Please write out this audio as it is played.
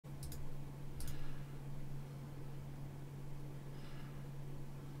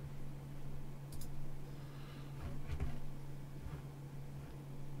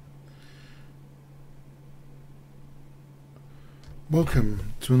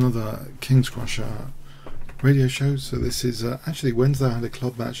Welcome to another Kingscrusher radio show. So this is actually Wednesday. I had a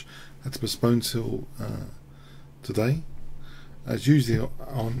club match, had to postpone till today, as usually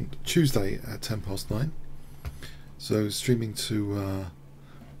on Tuesday at 9:10. So streaming to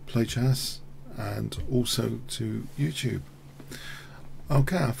Play Chess and also to YouTube.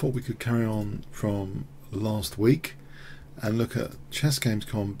 Okay, I thought we could carry on from last week and look at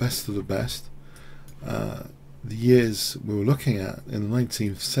ChessGames.com Best of the Best. The years we were looking at in the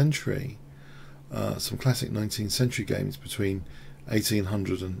 19th century, some classic 19th century games between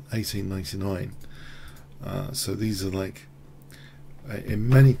 1800 and 1899. So these are like in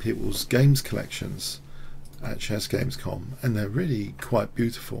many people's games collections at ChessGames.com, and they're really quite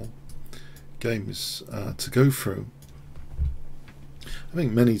beautiful games to go through. I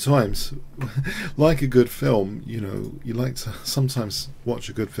think many times, like a good film, you know, you like to sometimes watch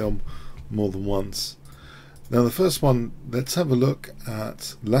a good film more than once. Now the first one, let's have a look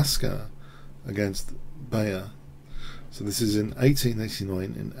at Lasker against Bayer. So this is in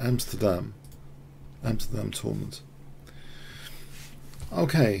 1889 in Amsterdam tournament.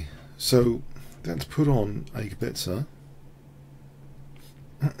 Okay, so let's put on a Kibitzer.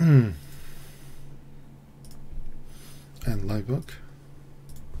 And Leibook.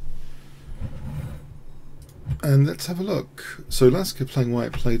 And let's have a look. So Lasker playing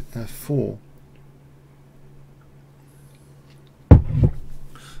white played f4.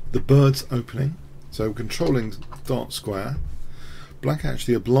 The bird's opening, so controlling dark square. Black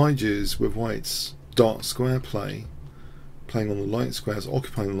actually obliges with white's dark square play, playing on the light squares,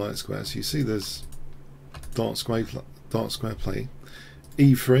 occupying the light squares. So you see there's dark square play.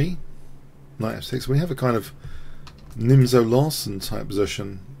 E3, knight f6. We have a kind of Nimzo-Larsen type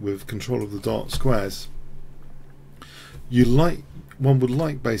position with control of the dark squares. One would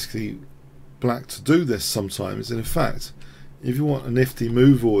like basically black to do this sometimes, and in fact, if you want a nifty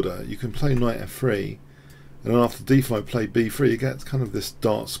move order, you can play knight f3, and then after d5 play b3. You get kind of this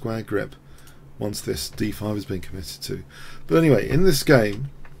dark square grip once this d5 has been committed to. But anyway, in this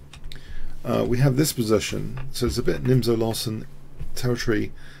game, we have this position, so it's a bit Nimzo-Larsen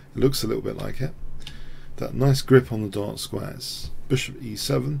territory. It looks a little bit like it. That nice grip on the dark squares. Bishop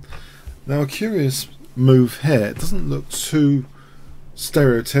e7. Now a curious move here. It doesn't look too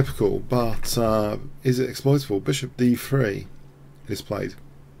stereotypical, but is it exploitable? Bishop d3 is played.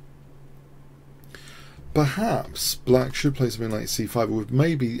 Perhaps black should play something like c5 with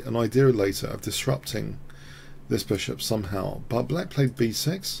maybe an idea later of disrupting this bishop somehow, but black played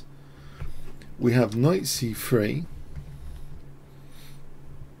b6. We have knight c3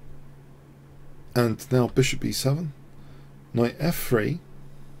 and now bishop b7, knight f3,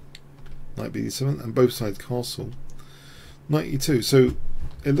 knight b7, and both sides castle. Knight e2. So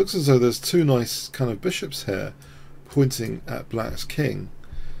it looks as though there's two nice kind of bishops here pointing at black's king.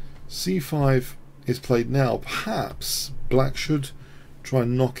 c5 is played now. Perhaps black should try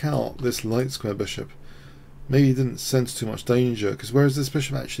and knock out this light square bishop. Maybe he didn't sense too much danger, because where is this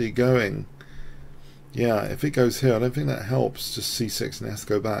bishop actually going? Yeah, if it goes here, I don't think that helps. Just c6 and it has to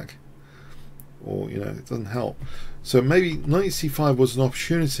go back, or you know, it doesn't help. So maybe knight c5 was an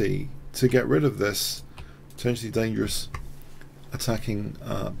opportunity to get rid of this potentially dangerous attacking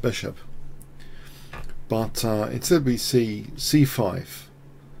bishop, but instead we see c5.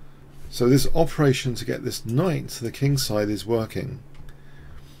 So this operation to get this knight to the king side is working.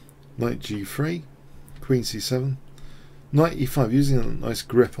 Knight g3, queen c7, knight e5, using a nice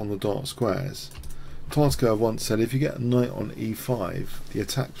grip on the dark squares. Tartko once said, if you get a knight on e5, the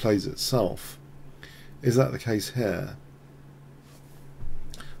attack plays itself. Is that the case here?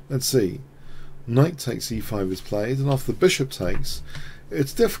 Let's see. Knight takes e5 is played, and after the bishop takes,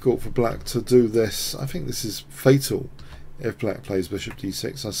 it's difficult for black to do this. I think this is fatal if black plays bishop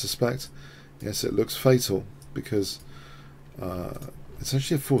d6. I suspect, yes, it looks fatal, because it's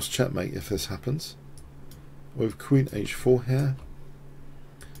actually a forced checkmate if this happens. With queen h4 here,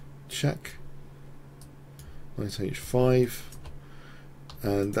 check, knight h5,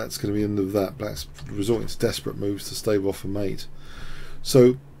 and that's going to be the end of that. Black's resorting to desperate moves to stave off a mate.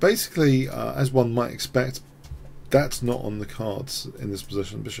 So basically, as one might expect, that's not on the cards in this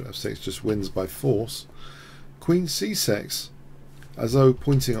position. Bishop f6 just wins by force. Queen c6, as though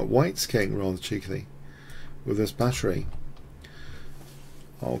pointing at white's king rather cheekily with this battery.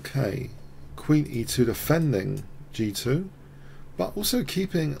 Okay, queen e2 defending g2, but also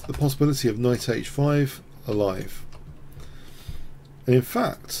keeping the possibility of knight h5 alive. And in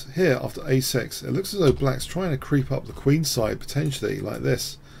fact, here after a6, it looks as though black's trying to creep up the queen side potentially like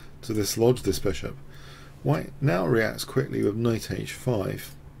this to dislodge this bishop. White now reacts quickly with knight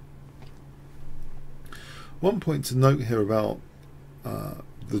h5. One point to note here about the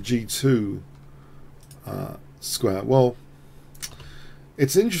g2 square. Well,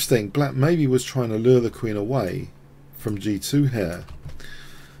 it's interesting. Black maybe was trying to lure the queen away from g2 here,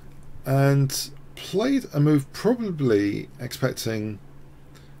 and played a move probably expecting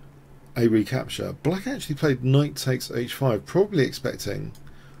a recapture. Black actually played knight takes h5, probably expecting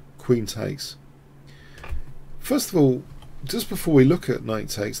queen takes. First of all, just before we look at knight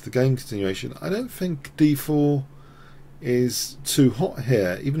takes, the game continuation, I don't think d4 is too hot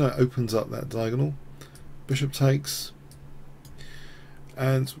here, even though it opens up that diagonal. Bishop takes,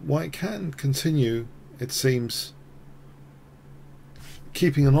 and white can continue, it seems,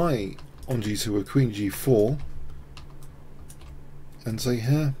 keeping an eye on g2 with queen g4, and say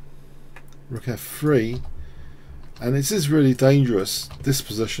here rook f3, and this is really dangerous, this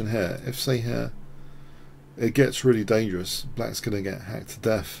position here. If say here it gets really dangerous, black's going to get hacked to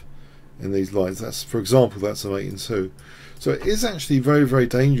death in these lines. That's, for example, that's a mate in 2. So it is actually very, very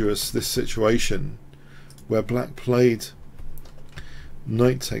dangerous, this situation where black played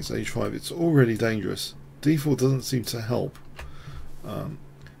knight takes h5. It's already dangerous. d4 doesn't seem to help.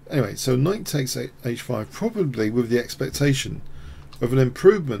 Anyway, so knight takes h5, probably with the expectation of an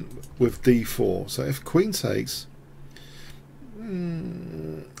improvement with d4. So if queen takes,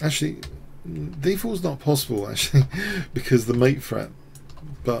 actually d4 is not possible actually because the mate threat,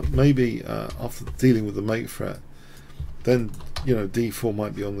 but maybe after dealing with the mate threat, then you know d4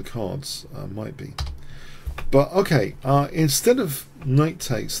 might be on the cards, might be. But okay, instead of knight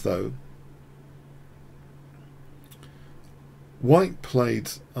takes though, white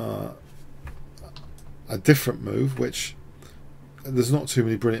played a different move, which there's not too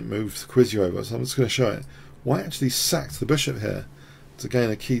many brilliant moves to quiz you over, so I'm just going to show it. White actually sacked the bishop here to gain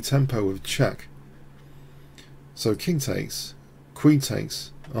a key tempo with check. So king takes, queen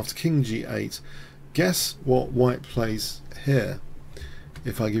takes, after king g8. Guess what white plays here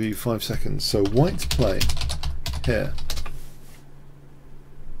if I give you 5 seconds. So white play here.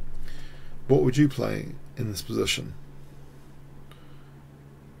 What would you play in this position?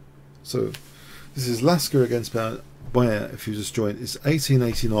 So this is Lasker against Bayer. If you just joined, it's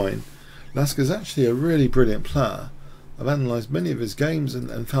 1889. Lasker is actually a really brilliant player. I've analysed many of his games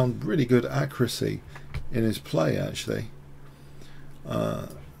and found really good accuracy in his play actually,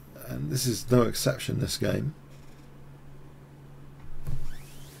 and this is no exception, this game.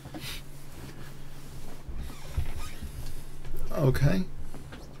 Okay,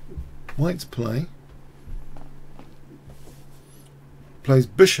 white's play plays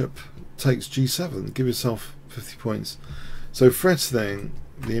bishop takes g7, give yourself 50 points. So Fred's thing,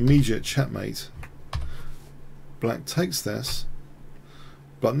 the immediate checkmate. Black takes this,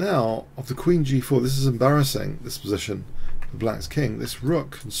 but now after queen g4, this is embarrassing, this position for black's king. This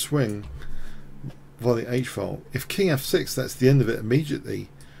rook can swing via the h file. If king f6, that's the end of it immediately.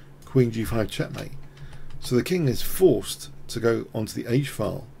 Queen g5 checkmate. So the king is forced to go onto the h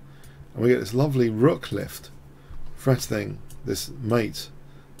file, and we get this lovely rook lift. Fred's thing, this mate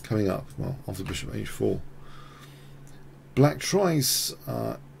coming up, well, after bishop h4. Black tries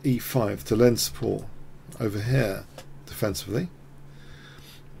e5 to lend support over here defensively.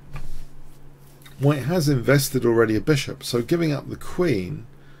 White has invested already a bishop, so giving up the queen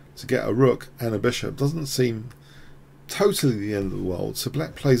to get a rook and a bishop doesn't seem totally the end of the world. So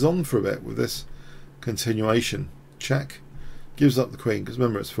black plays on for a bit with this continuation. Check, gives up the queen, because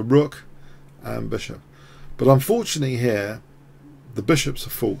remember it's for rook and bishop. But unfortunately here the bishops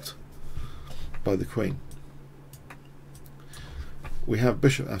are forked by the queen. We have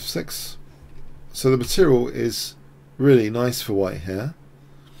bishop f6, so the material is really nice for white here.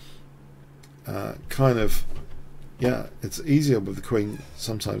 Kind of, yeah, it's easier with the queen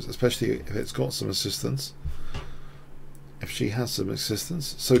sometimes, especially if it's got some assistance, if she has some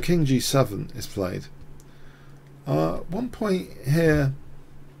assistance. So king g7 is played. One point here,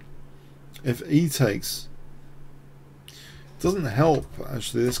 if e takes, doesn't help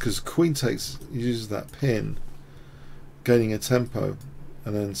actually this, because queen takes uses that pin, gaining a tempo,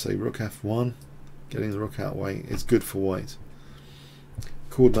 and then say rook f1, getting the rook out of the way. It's good for white.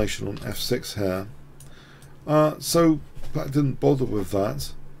 Coordination on f6 here. So black didn't bother with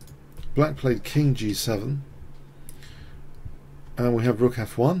that. Black played king g7, and we have rook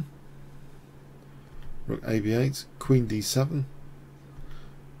f1, rook ab8, queen d7,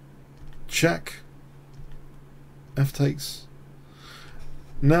 check, f takes.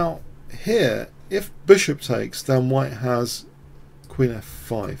 Now here, if bishop takes, then white has queen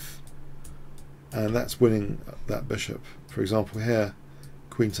f5, and that's winning that bishop. For example here,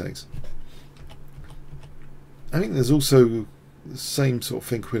 queen takes. I think there's also the same sort of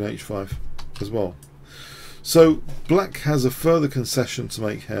thing, queen h5 as well. So black has a further concession to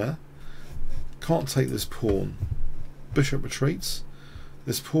make here. Can't take this pawn. Bishop retreats.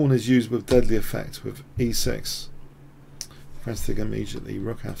 This pawn is used with deadly effect with e6. Frantic immediately.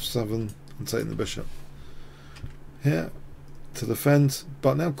 Rook f7 and taking the bishop. Here to defend,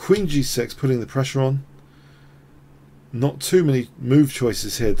 but now queen g6, putting the pressure on. Not too many move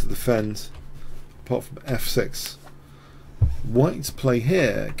choices here to defend, apart from f6. White's play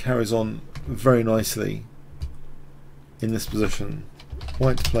here carries on very nicely in this position.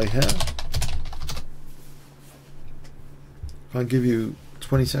 White's play here. If I give you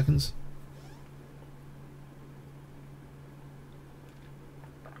 20 seconds.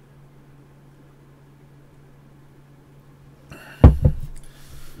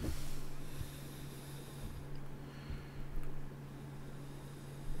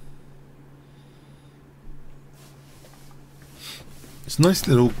 It's a nice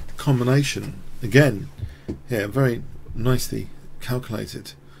little combination. Again, here, very nicely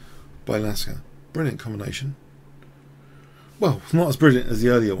calculated by Lasker. Brilliant combination. Well, not as brilliant as the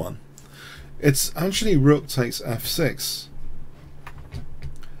earlier one. It's actually rook takes f6.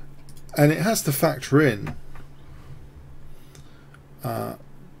 And it has to factor in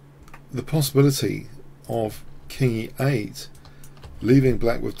the possibility of king e8, leaving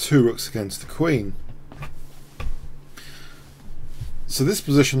black with two rooks against the queen. So this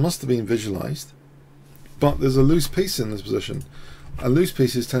position must have been visualized, but there's a loose piece in this position, and loose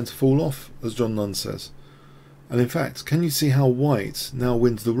pieces tend to fall off, as John Nunn says. And in fact, can you see how white now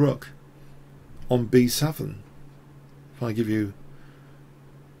wins the rook on b7? If I give you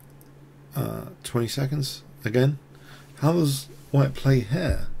 20 seconds again, how does white play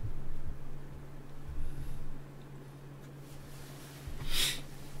here?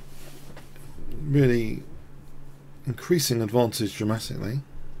 Really increasing advantage dramatically.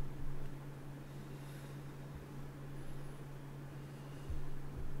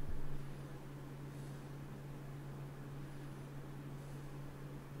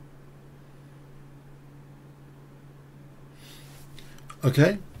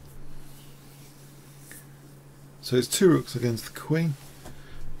 Okay, so it's two rooks against the queen,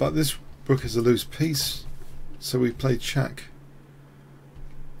 but this rook is a loose piece, so we play check,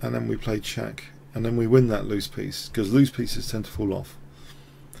 and then we play check, and then we win that loose piece, because loose pieces tend to fall off.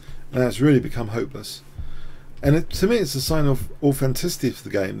 And that's really become hopeless. And to me it's a sign of authenticity for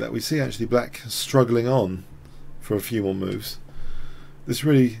the game that we see actually black struggling on for a few more moves. This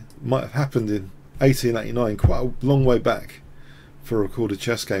really might have happened in 1889, quite a long way back for recorded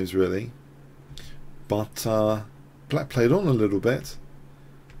chess games really. But black played on a little bit.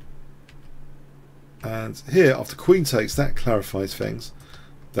 And here, after queen takes, that clarifies things.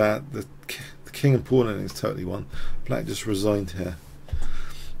 That the king and pawn ending is totally won. Black just resigned here.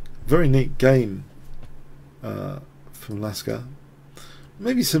 Very neat game from Lasker.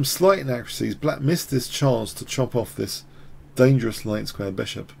 Maybe some slight inaccuracies. Black missed this chance to chop off this dangerous light square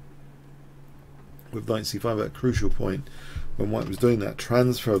bishop with knight c5 at a crucial point when white was doing that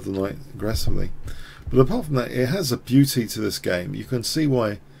transfer of the knight aggressively. But apart from that, it has a beauty to this game. You can see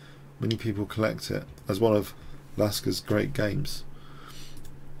why many people collect it as one of Lasker's great games.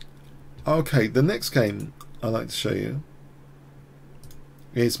 Okay, the next game I'd like to show you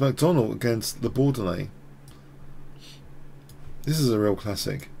is McDonald against the Bourdonnais. This is a real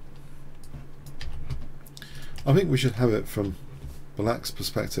classic. I think we should have it from Black's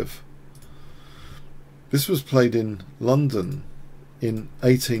perspective. This was played in London in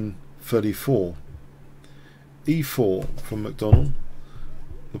 1834. E4 from McDonald.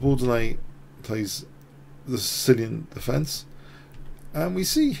 The Bourdonnais plays the Sicilian defence. And we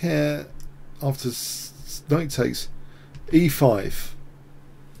see here, after knight takes, e5.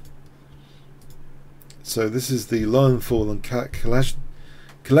 So this is the Lowenthal and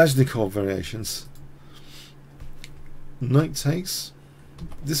Kalashnikov variations. Knight takes.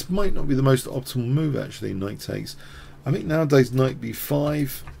 This might not be the most optimal move actually, knight takes. I think nowadays knight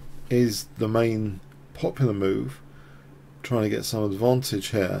b5 is the main popular move, trying to get some advantage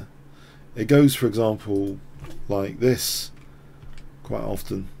here. It goes, for example, like this quite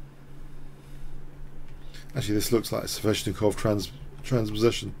often. Actually, this looks like a Sveshnikov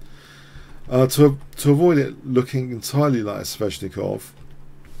transposition. To avoid it looking entirely like a Sveshnikov,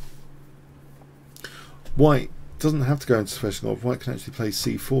 white doesn't have to go into Sveshnikov. White can actually play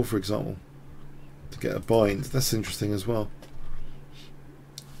c4, for example, to get a bind. That's interesting as well.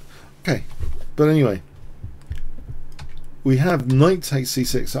 Okay, but anyway, we have knight takes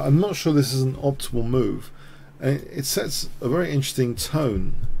c6. So I'm not sure this is an optimal move. It sets a very interesting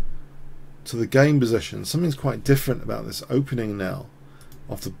tone to the game position. Something's quite different about this opening now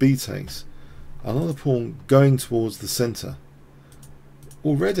after b takes. another pawn going towards the centre.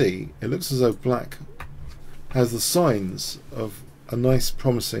 Already it looks as though black has the signs of a nice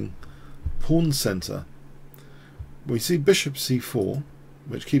promising pawn centre. We see bishop c4,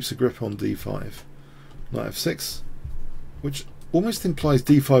 which keeps a grip on d5, knight f6, which almost implies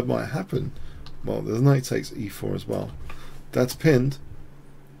d5 might happen. Well, the knight takes e4 as well. That's pinned.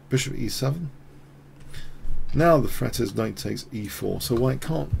 Bishop e7. Now the threat is knight takes e4, so white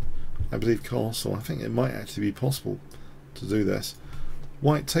can't, I believe, castle. I think it might actually be possible to do this.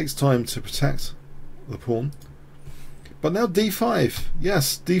 White takes time to protect the pawn. But now d5.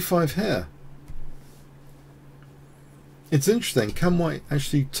 Yes, d5 here. It's interesting. Can white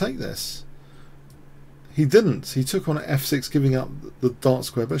actually take this? He didn't. He took on f6, giving up the dark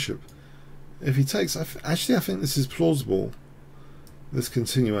square bishop. If he takes... Actually, I think this is plausible, this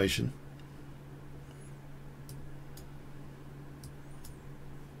continuation.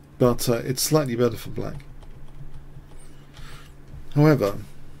 But it's slightly better for black. However,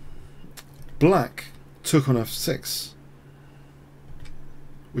 black took on f6,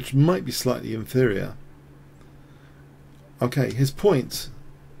 which might be slightly inferior. Okay, his point,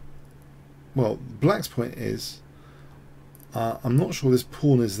 well, black's point is, I'm not sure this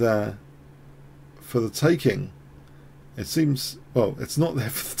pawn is there for the taking. It seems, well, it's not there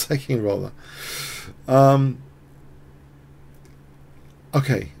for the taking, rather.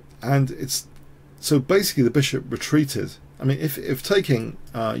 Okay, and it's, so basically the bishop retreated. I mean, if taking,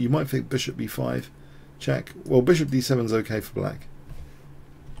 you might think bishop b5, check. Well, bishop d7 is okay for black.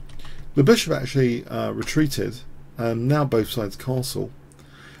 The bishop actually retreated, and now both sides castle.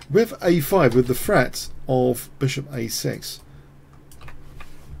 With a5, with the threat of bishop a6.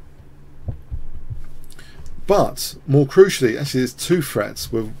 But, more crucially, actually there's two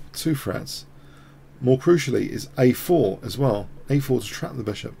threats, with two threats. More crucially is a4 as well. a4 to trap the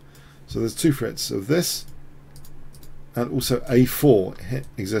bishop. So there's two threats of this, and also a4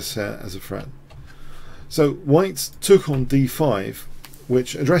 exists here as a threat. So white took on d5,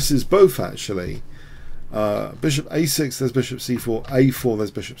 which addresses both actually. Bishop a6, there's bishop c4, a4,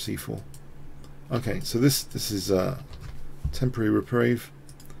 there's bishop c4. Okay, so this is a temporary reprieve.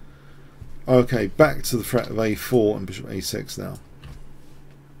 Okay, back to the threat of a4 and bishop a6 now.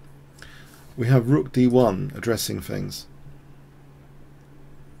 We have rook d1 addressing things.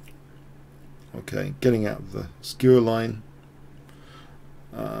 Okay, getting out of the skewer line.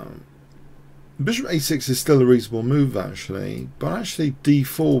 Bishop a6 is still a reasonable move actually, but actually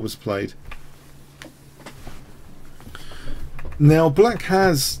d4 was played. Now black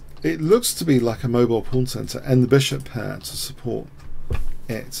has, it looks to be like a mobile pawn center and the bishop pair to support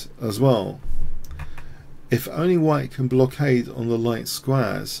it as well. If only white can blockade on the light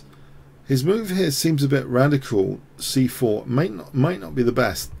squares. His move here seems a bit radical. c4 might not be the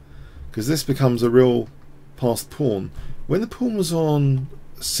best, because this becomes a real passed pawn. When the pawn was on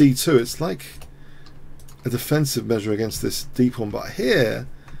c2, it's like a defensive measure against this d pawn, but here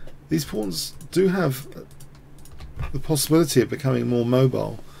these pawns do have the possibility of becoming more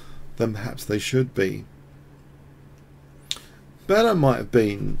mobile than perhaps they should be. Better might have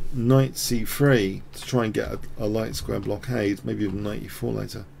been knight c3 to try and get a light square blockade, maybe even knight e4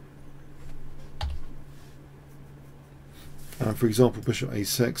 later. For example, bishop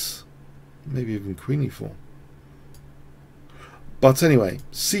a6, maybe even queen e4. But anyway,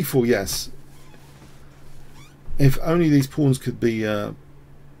 c4, yes. If only these pawns could be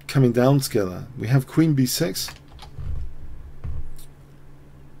coming down together. We have queen b6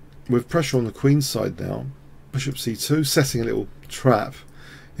 with pressure on the queen side now. Bishop c2, setting a little trap.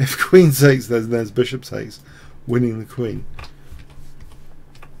 If queen takes, there's bishop takes, winning the queen.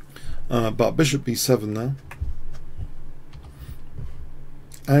 But bishop b7 now.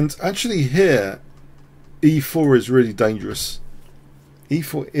 And actually here, e4 is really dangerous.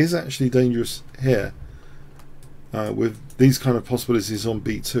 e4 is actually dangerous here. With these kind of possibilities on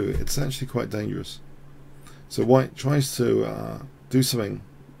b2, it's actually quite dangerous. So white tries to do something.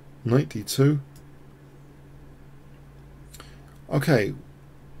 Knight d2. Okay,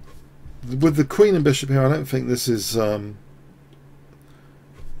 with the queen and bishop here, I don't think this is that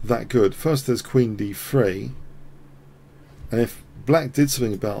good. First there's queen d3, and if black did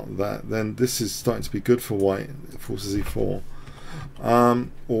something about that, then this is starting to be good for white. It forces e4.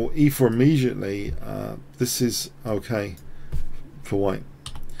 Or e4 immediately. This is okay for white.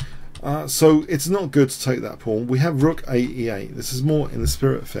 So it's not good to take that pawn. We have rook a e8. This is more in the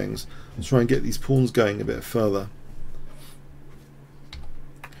spirit of things. Let's try and get these pawns going a bit further.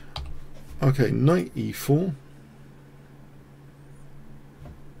 Okay, knight e4.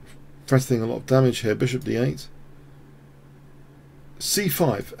 Threatening a lot of damage here. Bishop d8.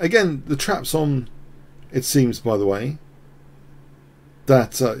 c5. Again, the trap's on, it seems, by the way,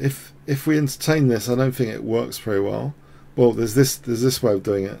 that if we entertain this, I don't think it works very well. Well, there's this way of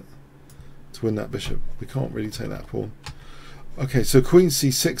doing it to win that bishop. We can't really take that pawn. Okay, so queen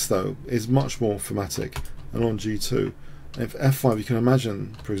c6 though is much more thematic, and on g2. And if f5, you can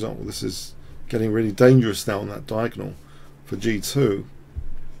imagine, for example, this is getting really dangerous now on that diagonal for g2.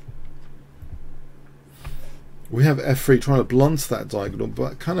 We have f3 trying to blunt that diagonal,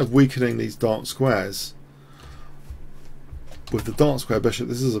 but kind of weakening these dark squares. With the dark square bishop,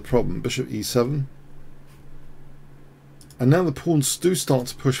 this is a problem. Bishop e7. And now the pawns do start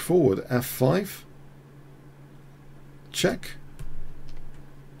to push forward. f5. Check.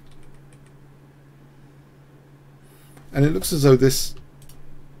 And it looks as though this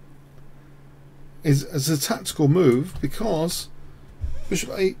is a tactical move, because bishop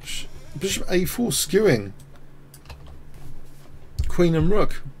a4 skewing queen and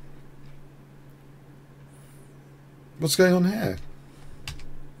rook. What's going on here?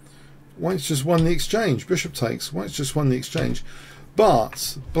 White's just won the exchange. Bishop takes. White's just won the exchange.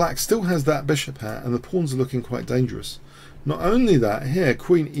 But black still has that bishop hat, and the pawns are looking quite dangerous. Not only that, here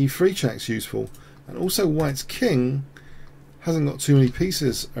queen e3 check's useful, and also white's king hasn't got too many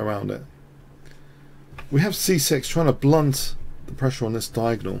pieces around it. We have c6 trying to blunt the pressure on this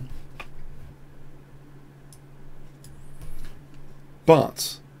diagonal.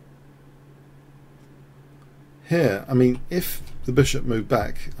 But here, I mean, if the bishop moved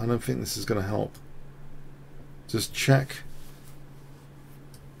back, I don't think this is going to help. Just check.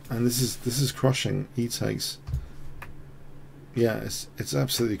 And this is crushing. E takes. Yeah, it's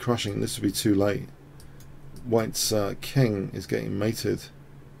absolutely crushing. This would be too late. White's king is getting mated.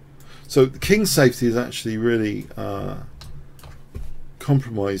 So the king safety is actually really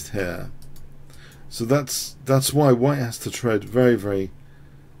compromised here. So that's why white has to tread very, very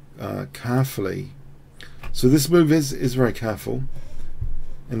carefully. So this move is very careful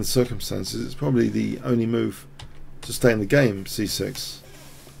in the circumstances. It's probably the only move to stay in the game, c6.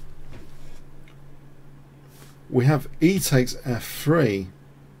 We have e takes f3.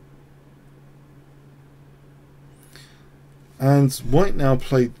 And white now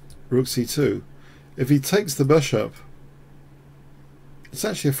played rook c2. If he takes the bishop, it's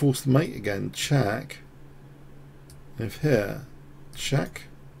actually a forced mate again. Check. If here, check.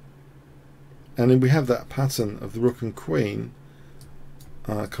 And then we have that pattern of the rook and queen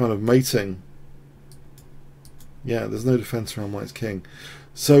kind of mating. Yeah, there's no defense around white's king.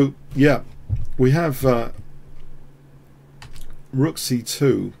 So yeah, we have rook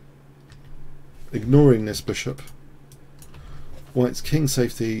c2 ignoring this bishop. White's king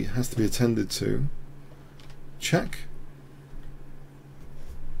safety has to be attended to. Check.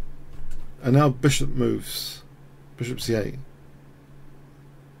 And now bishop moves. Bishop c8.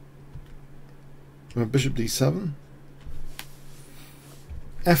 We have bishop d7.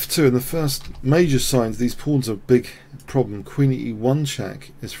 f2, and the first major signs these pawns are a big problem. Queen e1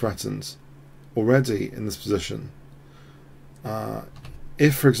 check is threatened already in this position.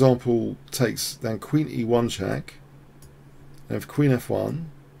 If, for example, takes, then queen e1 check. And if queen f1,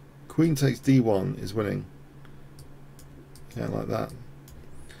 queen takes d1 is winning. Yeah, like that.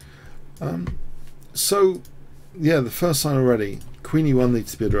 So, yeah, the first sign already. Queen e1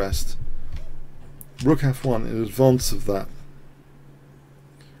 needs to be addressed. Rook f1 in advance of that.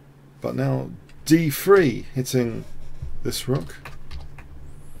 But now d3 hitting this rook.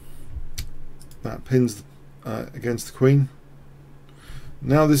 That pins against the queen.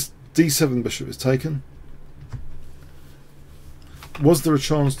 Now this d7 bishop is taken. Was there a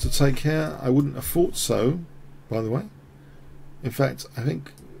chance to take here? I wouldn't have thought so, by the way. In fact, I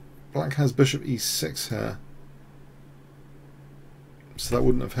think black has bishop e6 here. So that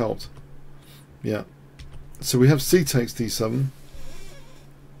wouldn't have helped. Yeah. So we have c takes d7.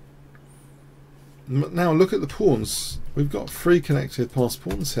 Now look at the pawns. We've got 3 connected passed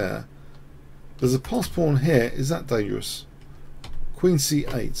pawns here. There's a passed pawn here. Is that dangerous? Queen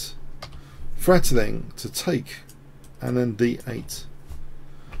c8. Threatening to take, and then d8.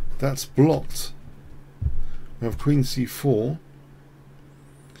 That's blocked. We have queen c4.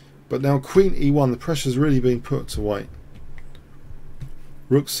 But now queen e1, the pressure's really being put to white.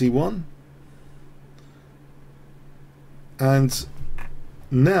 Rook c1. And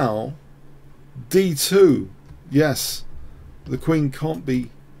now d2. Yes, the queen can't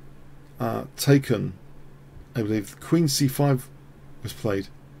be taken. I believe queen c5 was played.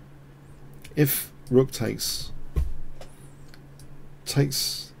 If rook takes,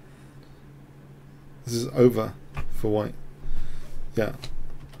 this is over for white. Yeah.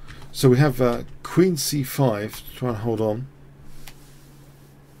 So we have queen c5 to try and hold on.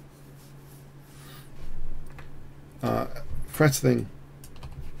 threatening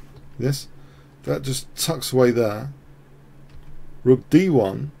this. That just tucks away there. Rook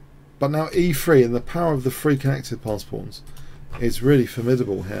d1, but now e3, and the power of the three connected pass pawns is really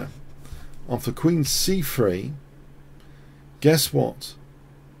formidable here. After queen c3, guess what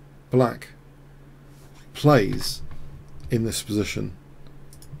black plays in this position?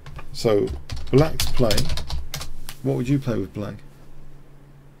 So black's play, what would you play with black?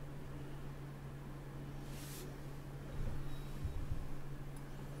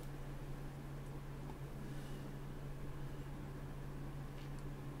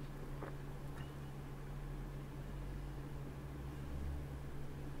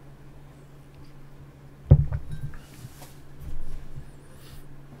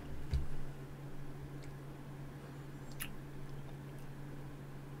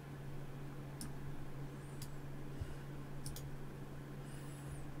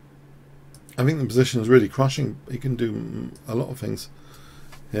 I think the position is really crushing. He can do a lot of things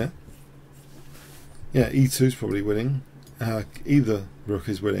here. Yeah, e2 is probably winning. Either rook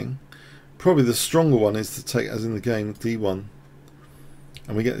is winning. Probably the stronger one is to take, as in the game, d1.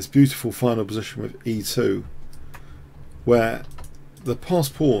 And we get this beautiful final position with e2, where the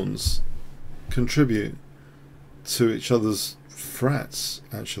passed pawns contribute to each other's threats,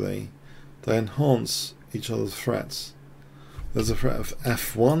 actually. They enhance each other's threats. There's a threat of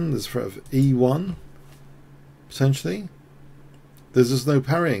f1, there's a threat of e1, potentially. There's just no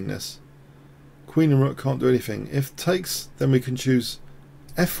parrying this. Queen and rook can't do anything. If takes, then we can choose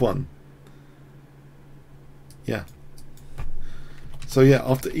f1. Yeah. So yeah,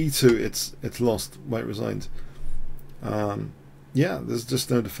 after e2, it's lost. White resigned. Yeah, there's just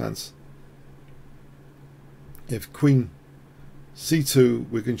no defense. If queen c2,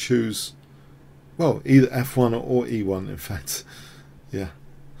 we can choose, well, either f1 or e1, in fact. Yeah.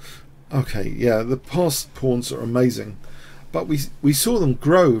 Okay, yeah, the passed pawns are amazing. But we saw them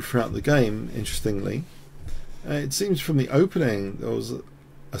grow throughout the game, interestingly. It seems from the opening there was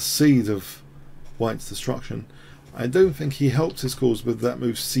a seed of white's destruction. I don't think he helped his cause with that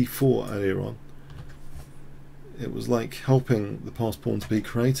move c4 earlier on. It was like helping the passed pawn to be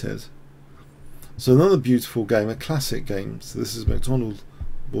created. So another beautiful game, a classic game. So this is McDonald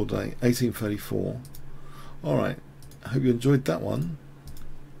Bourdet, 1834. Alright, I hope you enjoyed that one.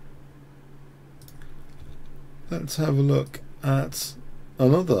 Let's have a look at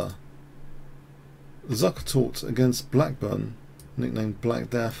another Zukertort against Blackburn, nicknamed Black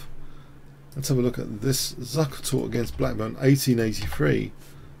Death. Let's have a look at this Zukertort against Blackburn, 1883,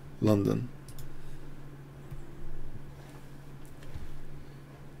 London.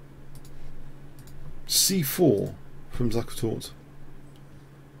 c4 from Zukertort.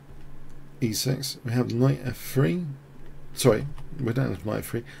 e6. We have knight f3. Sorry, we don't have knight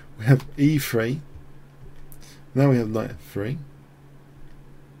f3. We have e3. Now we have knight f3,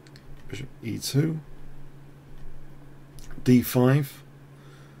 bishop e2, d5,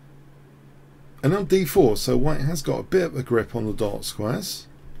 and now d4. So white has got a bit of a grip on the dark squares.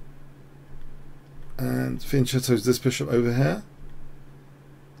 And Fianchetto's this bishop over here.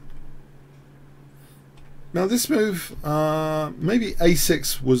 Now this move, maybe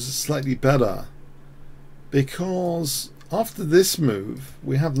a6 was slightly better, because after this move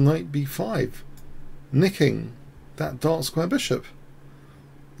we have knight b5, nicking that dark square bishop.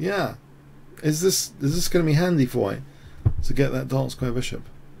 Yeah, is this going to be handy for white to get that dark square bishop?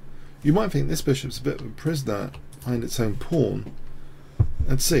 You might think this bishop's a bit of a prisoner behind its own pawn.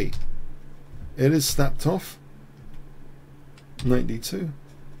 Let's see. It is snapped off. Knight d2.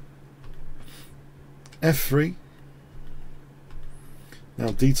 f3. Now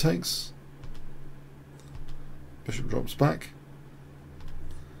d takes. Bishop drops back.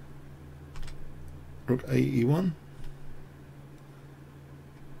 Rook a e1.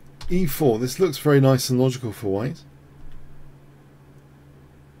 e4. This looks very nice and logical for white.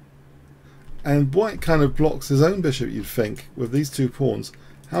 And white kind of blocks his own bishop, you'd think, with these two pawns.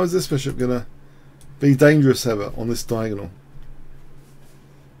 How is this bishop going to be dangerous ever on this diagonal?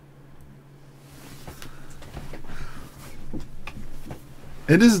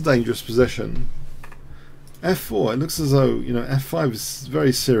 It is a dangerous position. f4, it looks as though, you know, f5 is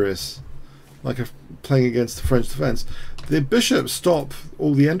very serious, like playing against the French defense. The bishops stop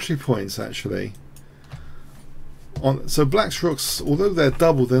all the entry points, actually. So black's rooks, although they're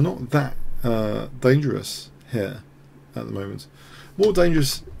double, they're not that dangerous here at the moment. More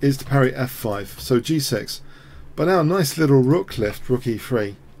dangerous is to parry f5, so g6. But now a nice little rook lift, rook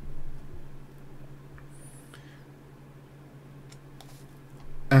e3.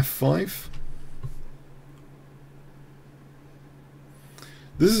 f5.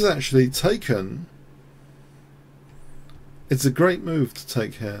 This is actually taken It's a great move to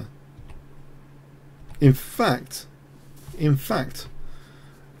take here. In fact,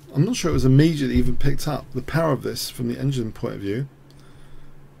 I'm not sure it was immediately even picked up, the power of this from the engine point of view,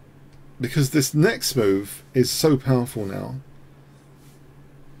 because this next move is so powerful now.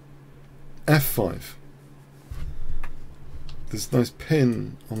 F5. This nice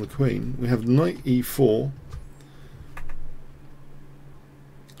pin on the queen. We have knight e4.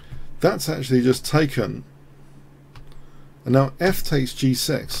 That's actually just taken. And now f takes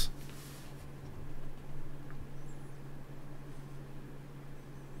g6.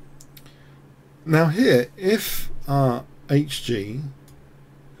 Now here, if hg,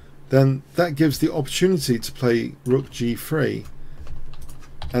 then that gives the opportunity to play rook g3,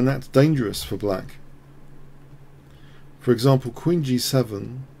 and that's dangerous for black. For example, queen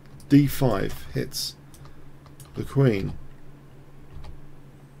g7, d5 hits the queen,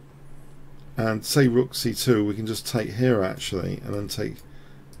 and say rook c2, we can just take here actually, and then take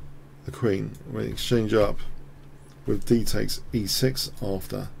the queen. We exchange up with d takes e6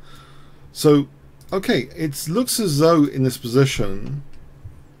 after. So, okay, it looks as though in this position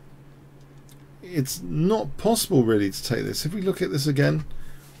it's not possible really to take this. If we look at this again,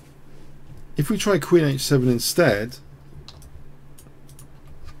 if we try queen h7 instead,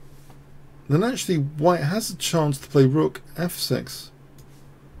 then actually white has a chance to play rook f6.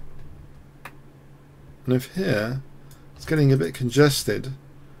 And if here it's getting a bit congested,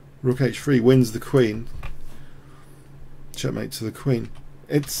 rook h3 wins the queen, checkmate to the queen.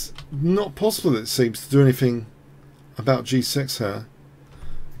 It's not possible, it seems, to do anything about g6 here.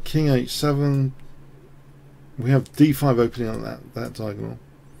 King h7. We have d5 opening on that diagonal.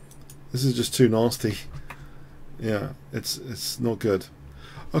 This is just too nasty. Yeah, it's not good.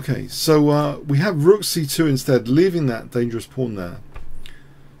 Okay, so we have rook c2 instead, leaving that dangerous pawn there.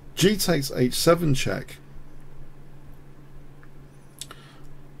 G takes h7 check.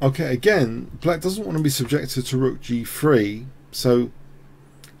 Okay, again, black doesn't want to be subjected to rook g3, so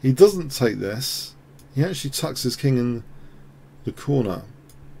he doesn't take this. He actually tucks his king in the corner.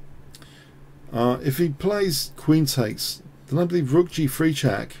 If he plays queen takes, then I believe rook g3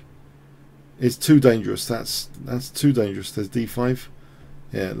 check is too dangerous. That's too dangerous. There's d5.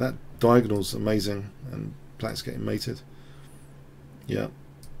 Yeah, that diagonal's amazing, and black's getting mated. Yeah.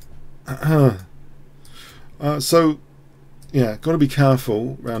 So, yeah, got to be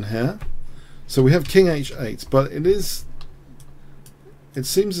careful around here. So we have king h8, but it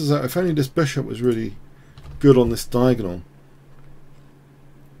seems as though if only this bishop was really good on this diagonal.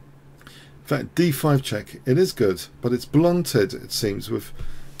 In fact, d5 check, it is good, but it's blunted, it seems, with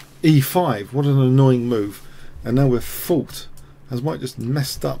e5. What an annoying move. And now we're forked, as white just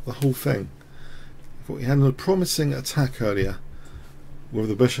messed up the whole thing. I thought he had a promising attack earlier with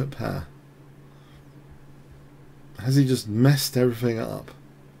the bishop pair. Has he just messed everything up?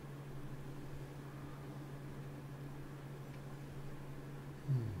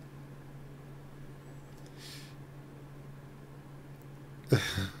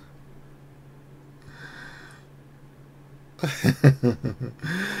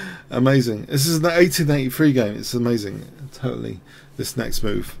 Amazing. This is the 1883 game. It's amazing. Totally. This next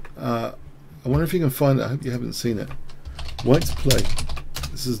move. I wonder if you can find it. I hope you haven't seen it. White to play.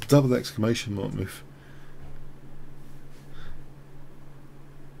 This is double exclamation mark move.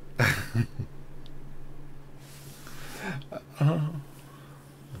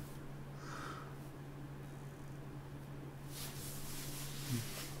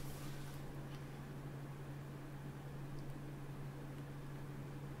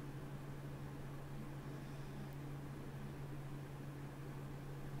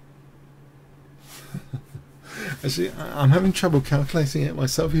 Actually, I'm having trouble calculating it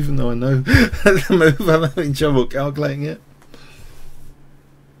myself, even though I know the move. I'm having trouble calculating it.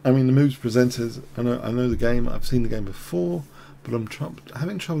 I mean, the moves presented, I know the game. I've seen the game before, but I'm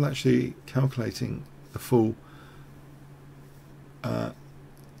having trouble actually calculating the full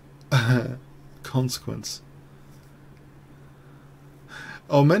consequence.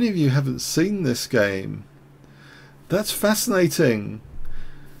 Oh, many of you haven't seen this game. That's fascinating.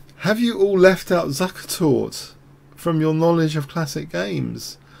 Have you all left out Zuckertort from your knowledge of classic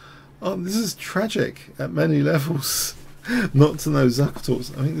games? Oh, this is tragic at many levels. Not to know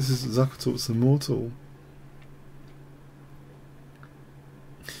Zuckertort. I think this is Zuckertort's Immortal.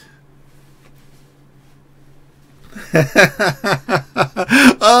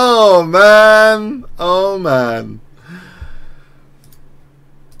 Oh man! Oh man!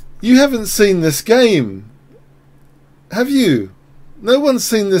 You haven't seen this game, have you? No one's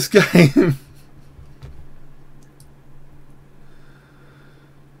seen this game.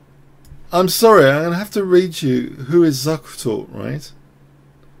 I'm sorry, I'm going to have to read you who is Zuckthort, right?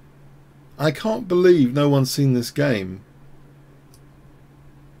 I can't believe no one's seen this game.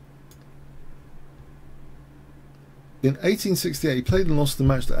 In 1868, he played and lost the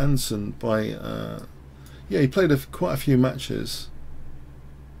match to Anderson by... yeah, he played quite a few matches.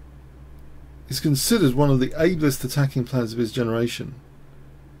 He's considered one of the ablest attacking players of his generation.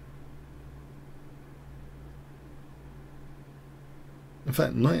 In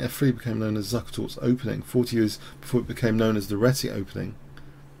fact, knight f3 became known as Zuckthort's opening, 40 years before it became known as the Reti opening.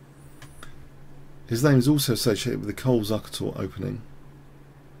 His name is also associated with the Cole Zuckthort opening.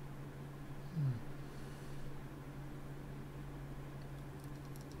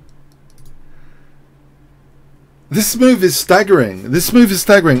 This move is staggering. This move is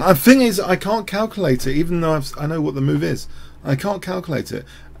staggering. The thing is, I can't calculate it, even though I know what the move is. I can't calculate it.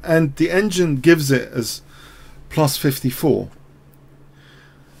 And the engine gives it as plus 54.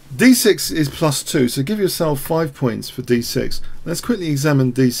 D6 is plus 2, so give yourself 5 points for D6. Let's quickly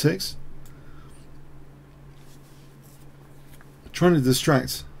examine D6. Trying to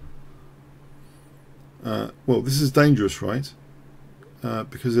distract. Well, this is dangerous, right?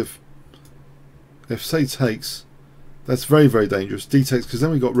 Because if say takes, that's very, very dangerous. D takes, because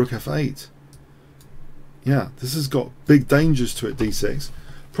then we got rook f8. Yeah, this has got big dangers to it, D6.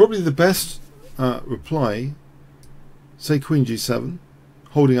 Probably the best reply, say queen g7,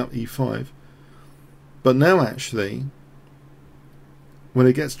 holding up e5. But now actually, when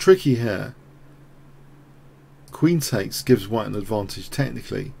it gets tricky here, queen takes gives white an advantage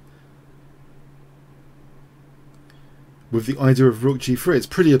technically. With the idea of rook g3, it's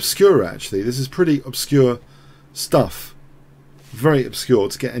pretty obscure actually. This is pretty obscure stuff. Very obscure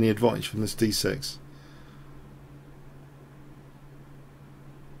to get any advantage from this d6.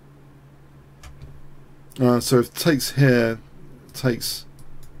 So if takes here, takes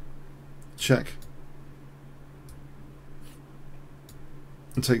check,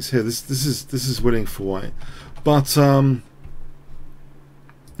 and takes here. This is winning for white, but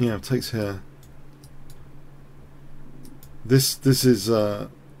yeah, takes here. This is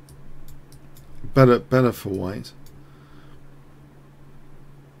better for white.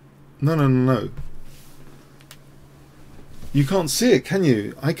 No. You can't see it, can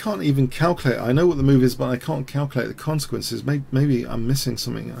you? I can't even calculate. I know what the move is, but I can't calculate the consequences. Maybe I'm missing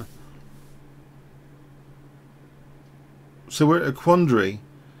something. So we're at a quandary.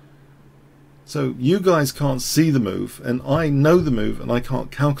 So you guys can't see the move, and I know the move, and I can't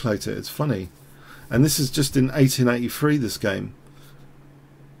calculate it. It's funny. And this is just in 1883, this game.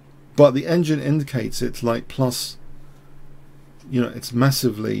 But the engine indicates it's like plus, you know, it's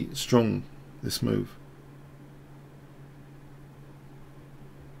massively strong, this move.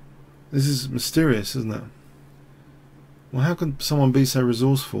 This is mysterious, isn't it? Well, how can someone be so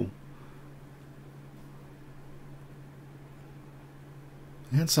resourceful?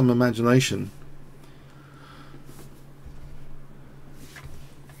 He had some imagination.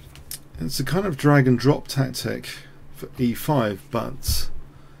 It's a kind of drag and drop tactic for e5, but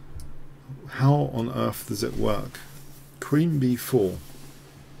how on earth does it work? Queen b4.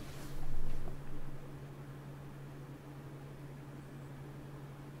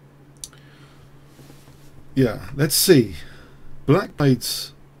 Yeah, let's see. Black played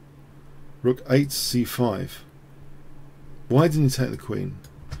rook 8 c5. Why didn't he take the queen?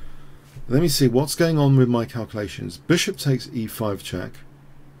 Let me see what's going on with my calculations. Bishop takes e5 check.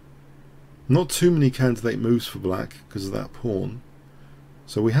 Not too many candidate moves for black because of that pawn.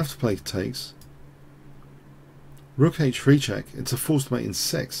 So we have to play takes. Rook h3 check. It's a forced mate in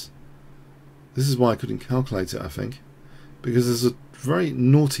 6. This is why I couldn't calculate it, I think. Because there's a very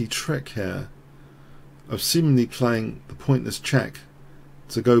naughty trick here of seemingly playing the pointless check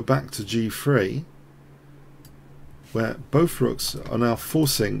to go back to g3, where both rooks are now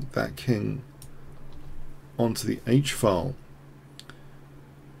forcing that king onto the h file.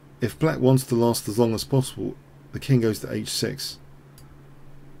 If black wants to last as long as possible, the king goes to h6.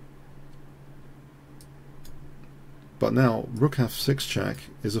 But now rook f6 check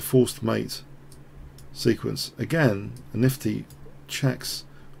is a forced mate sequence. Again, a nifty checks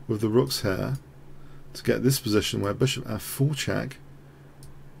with the rooks here to get this position where bishop f4 check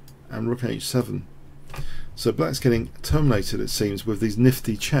and rook h7. So black's getting terminated, it seems, with these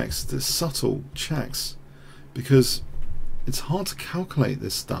nifty checks, these subtle checks, because it's hard to calculate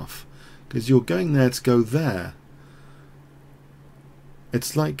this stuff because you're going there to go there.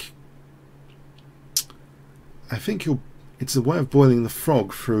 It's like, I think it's a way of boiling the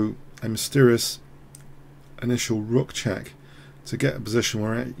frog through a mysterious initial rook check to get a position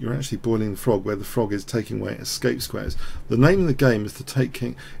where you're actually boiling the frog, where the frog is taking away escape squares. The name of the game is to take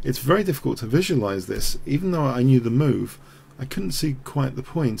king. It's very difficult to visualize this. Even though I knew the move, I couldn't see quite the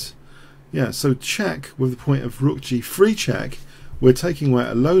point. Yeah, so check with the point of rook g3 check. We're taking away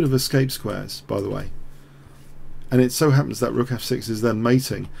a load of escape squares, by the way. And it so happens that rook f6 is then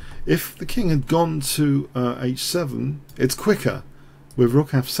mating. If the king had gone to h7, it's quicker. With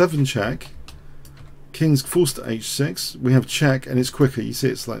rook f7 check, king's forced to h6, we have check, and it's quicker. You see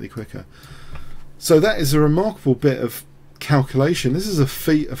it's slightly quicker. So that is a remarkable bit of calculation. This is a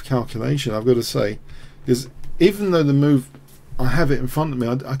feat of calculation, I've got to say, because even though the move, I have it in front of me,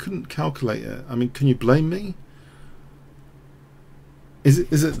 I couldn't calculate it. I mean, can you blame me? Is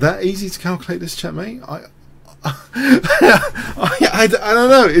it that easy to calculate this, checkmate? I don't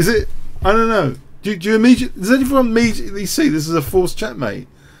know. Is it? I don't know. Do you immediately? Does anyone immediately see this is a forced checkmate?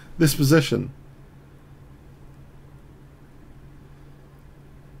 This position.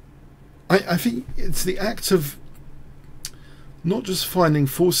 I think it's the act of not just finding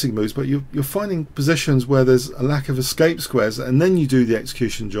forcing moves, but you're finding positions where there's a lack of escape squares, and then you do the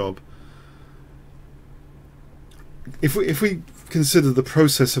execution job. If we consider the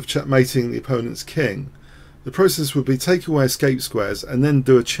process of checkmating the opponent's king, the process would be take away escape squares and then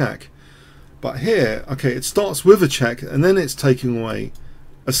do a check. But here, okay, it starts with a check and then it's taking away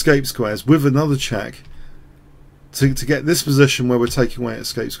escape squares with another check to get this position where we're taking away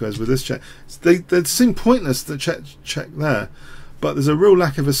escape squares with this check. They seem pointless to check there, but there's a real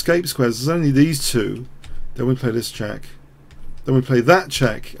lack of escape squares. There's only these two. Then we play this check. Then we play that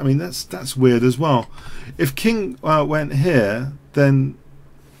check. I mean, that's weird as well. If king went here, then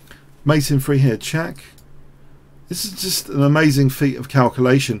mate in free here, check. This is just an amazing feat of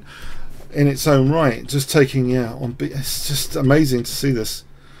calculation in its own right. Just taking on B. It's just amazing to see this.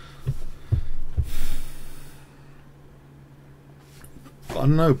 I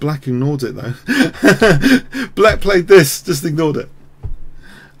don't know. Black ignored it though. Black played this, just ignored it.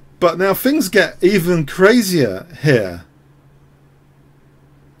 But now things get even crazier here.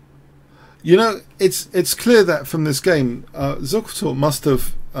 You know, it's clear that from this game, Zuckertorp must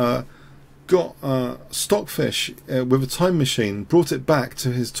have got stockfish with a time machine, brought it back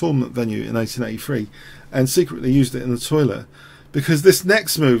to his tournament venue in 1883, and secretly used it in the toilet, because this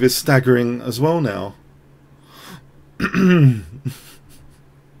next move is staggering as well now.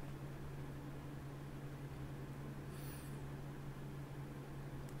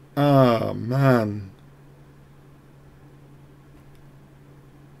 Ah, man.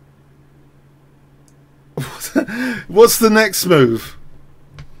 What's the next move?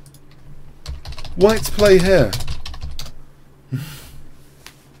 White's play here.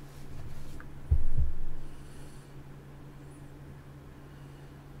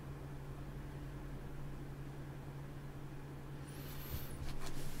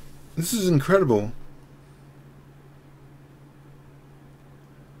 This is incredible.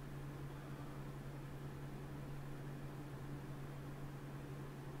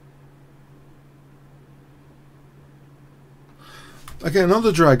 Again,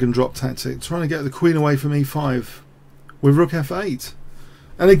 another drag and drop tactic, trying to get the queen away from e5 with rook f8.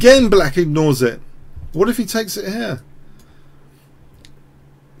 And again, black ignores it. What if he takes it here?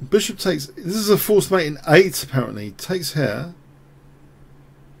 Bishop takes... This is a forced mate in 8, apparently. Takes here.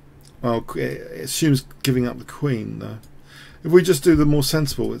 Well, it assumes giving up the queen, though. If we just do the more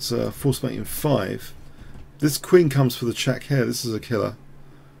sensible, it's a forced mate in 5. This queen comes for the check here. This is a killer.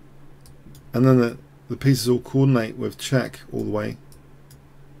 And then the pieces all coordinate with check all the way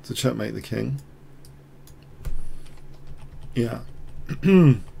to checkmate the king. Yeah.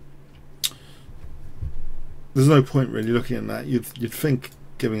 There's no point really looking at that. You'd think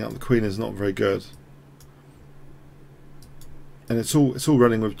giving up the queen is not very good. And it's all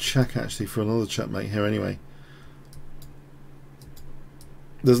running with check actually for another checkmate here anyway.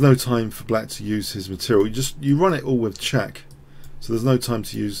 There's no time for black to use his material. You run it all with check. So there's no time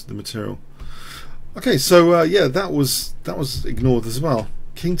to use the material. Okay, so yeah, that was ignored as well.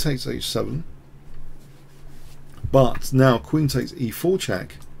 King takes h7, but now queen takes e4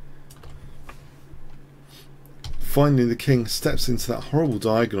 check. Finally, the king steps into that horrible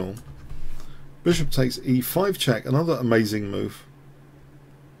diagonal. Bishop takes e5 check, another amazing move,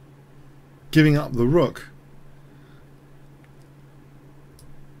 giving up the rook.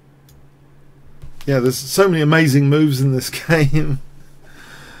 Yeah, there's so many amazing moves in this game.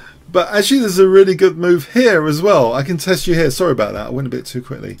 But actually there's a really good move here as well. I can test you here. Sorry about that. I went a bit too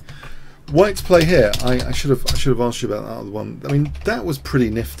quickly. White's play here. I should have asked you about that other one. I mean, that was pretty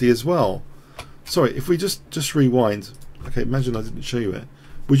nifty as well. Sorry, if we just rewind. Okay, imagine I didn't show you it.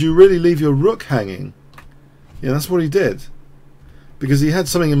 Would you really leave your rook hanging? Yeah, that's what he did. because he had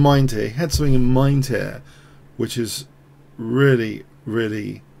something in mind here. He had something in mind here, which is really,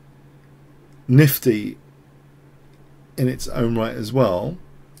 really nifty in its own right as well.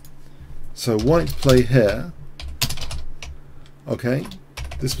 So white to play here. Okay,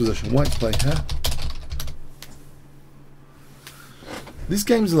 this position, white to play here. These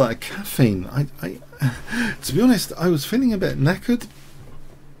games are like caffeine. To be honest, I was feeling a bit knackered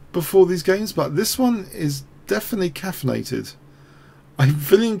before these games, but this one is definitely caffeinated. I'm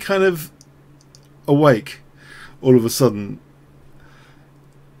feeling kind of awake all of a sudden.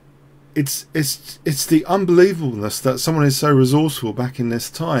 It's the unbelievableness that someone is so resourceful back in this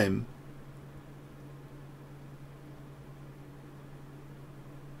time.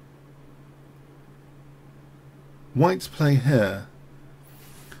 White to play here.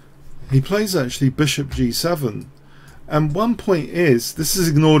 He plays actually bishop g7, and one point is, this is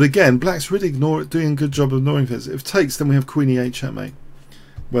ignored again. Black's really doing a good job of ignoring this. If takes, then we have queen e8 checkmate,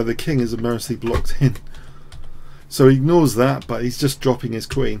 where the king is mercilessly blocked in. So he ignores that, but he's just dropping his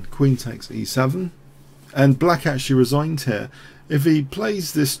queen. Queen takes e7, and black actually resigned here. If he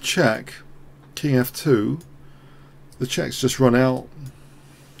plays this check, king f2, the check's just run out.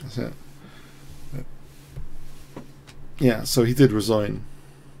 That's it. Yeah, so he did resign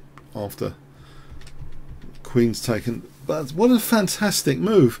after queen's taken. But what a fantastic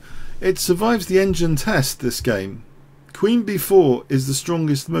move. It survives the engine test, this game. Queen b4 is the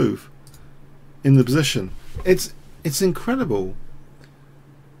strongest move in the position. It's incredible.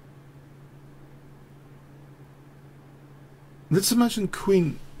 Let's imagine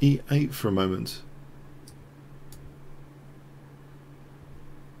queen e8 for a moment.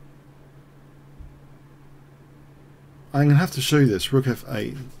 I'm going to have to show you this. Rook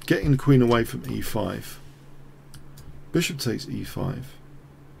f8, getting the queen away from e5. Bishop takes e5.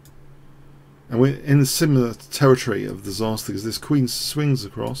 And we're in a similar territory of disaster because this queen swings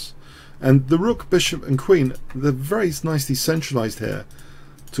across. And the rook, bishop and queen, they're very nicely centralized here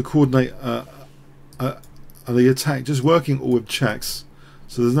to coordinate the attack, just working all with checks.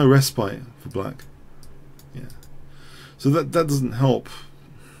 So there's no respite for black. Yeah. So that doesn't help.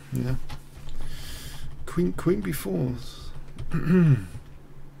 Yeah. Queen b4.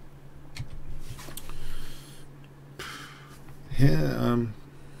 Here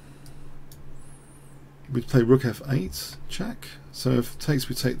we play rook f8 check. So if takes,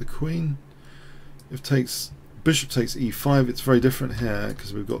 we take the queen. If takes, bishop takes e5. It's very different here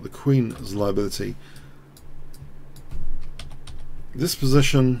because we've got the queen as a liability. This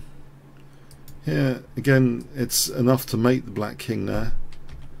position here again, it's enough to mate the black king there.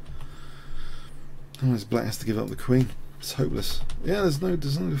 Otherwise black has to give up the queen. It's hopeless. Yeah, there's no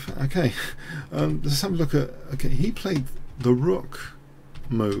okay. Let's have a look at, okay, he played the rook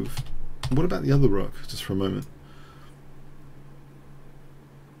move. What about the other rook, just for a moment?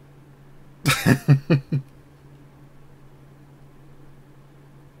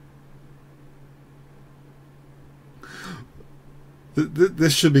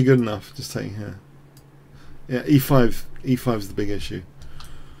 This should be good enough, just taking here. Yeah, e5 is the big issue.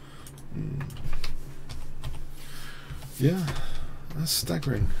 Yeah, that's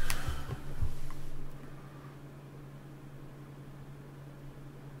staggering.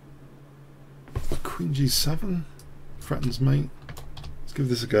 Queen g7 threatens mate. Let's give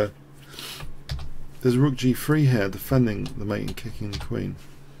this a go. There's rook g3 here, defending the mate and kicking the queen.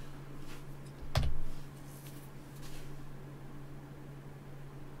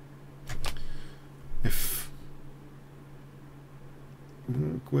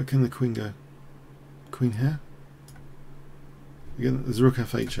 Where can the queen go? Queen here? Again, there's rook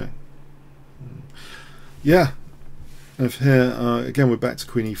f8 check. Yeah. If here, again, we're back to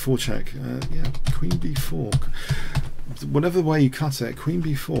queen e4 check. Yeah, queen b4. Whatever way you cut it, queen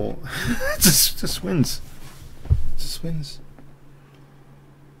b4 just wins. Just wins.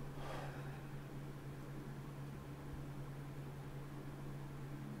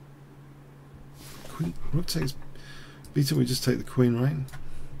 Queen, rook takes b2. We just take the queen, right?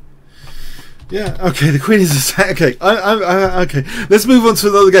 Yeah. Okay. The queen is okay. Okay. Let's move on to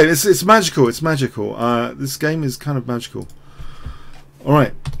another game. It's magical. It's magical. This game is kind of magical. All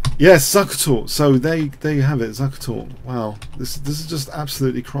right. Yes, Zuckertor. So there you have it, Zuckertor. Wow. This is just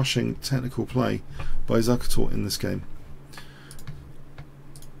absolutely crushing technical play by Zuckertor in this game.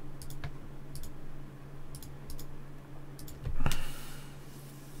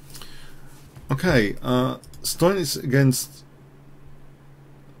 Okay. Steinitz against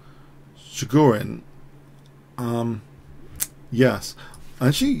Chigorin. Yes,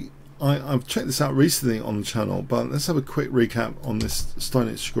 actually I've checked this out recently on the channel, but let's have a quick recap on this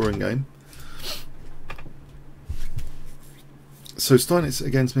Steinitz Chigorin game. So Steinitz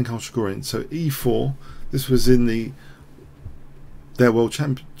against Minkowski. So e4. This was in their World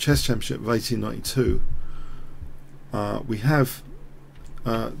Chess Championship of 1892. We have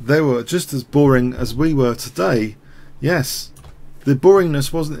they were just as boring as we were today. Yes, the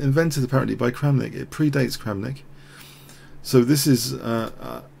boringness wasn't invented apparently by Kramnik. It predates Kramnik. So this is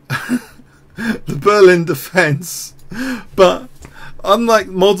the Berlin defense, but unlike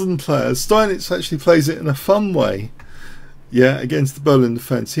modern players, Steinitz actually plays it in a fun way. Yeah, against the Berlin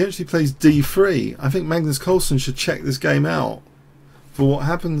defense, he actually plays d3. I think Magnus Carlsen should check this game out for what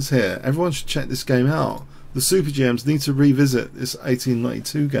happens here. Everyone should check this game out. The Super GMs need to revisit this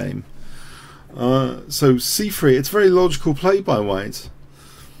 1892 game. So c3, it's a very logical play by White.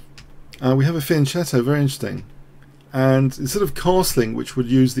 We have a fianchetto, very interesting. And instead of castling, which would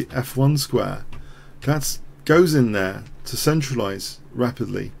use the f1 square, that goes in there to centralise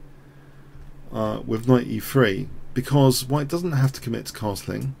rapidly with knight e3, because White doesn't have to commit to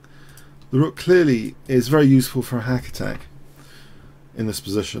castling. The rook clearly is very useful for a hack attack in this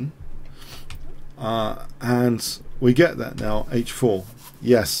position. And we get that now, h4.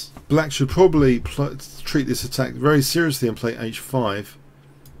 Yes, Black should probably treat this attack very seriously and play h5.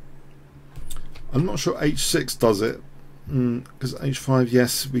 I'm not sure h6 does it, because h5,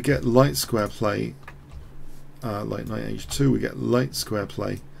 yes, we get light square play, like knight h2, we get light square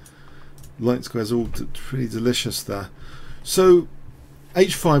play. Light square's all pretty delicious there. So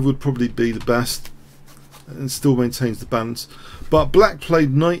h5 would probably be the best and still maintains the balance. But Black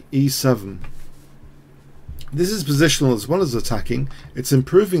played knight e7. This is positional as well as attacking. It's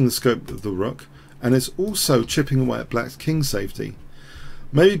improving the scope of the rook, and it's also chipping away at Black's king safety.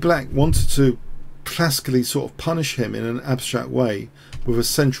 Maybe Black wanted to classically sort of punish him in an abstract way with a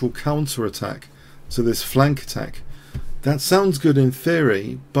central counter attack to this flank attack. That sounds good in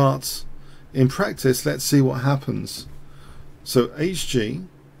theory, but in practice, let's see what happens. So hg,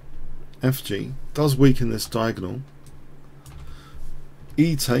 fg does weaken this diagonal.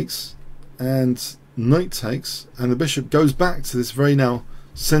 E takes and knight takes, and the bishop goes back to this very now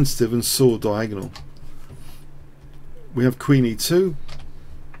sensitive and sore diagonal. We have queen e2,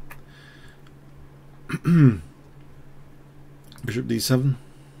 bishop d7.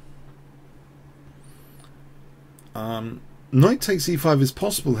 Knight takes e5 is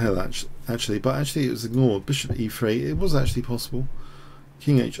possible here actually, but actually it was ignored. Bishop e3, it was actually possible.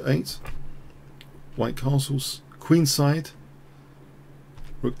 King h8, White castles, queen side,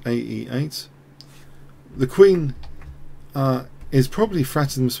 rook a e8. The queen is probably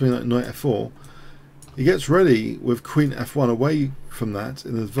threatened between like knight f4. He gets ready with queen f1 away from that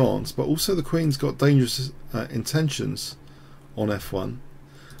in advance, but also the queen's got dangerous intentions on f1.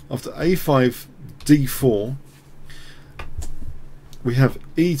 After a5, d4, we have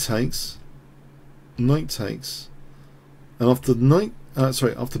e takes, knight takes, and after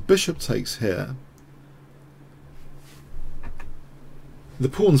after bishop takes here, the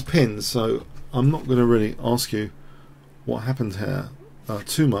pawn's pinned, so I'm not going to really ask you what happened here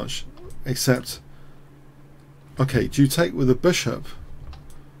too much, except, okay, do you take with the bishop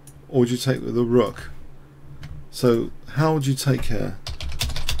or do you take with the rook? So how would you take here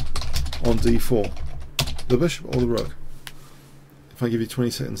on d4? The bishop or the rook? If I give you 20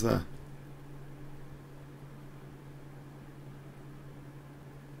 seconds there.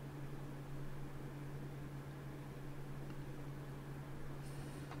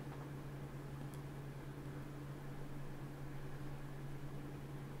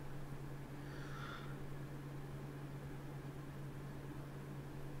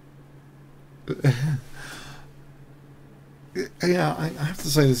 Yeah, I have to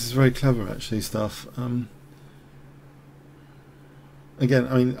say this is very clever actually stuff. Again,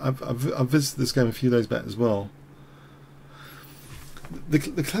 I mean, I've visited this game a few days back as well. The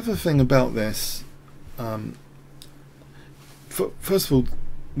clever thing about this, first of all,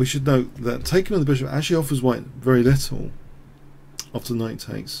 we should note that taking with the bishop actually offers White very little after knight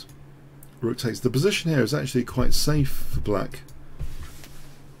takes, rook takes. The position here is actually quite safe for Black,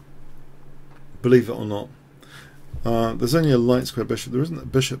 believe it or not. There's only a light square bishop. There isn't a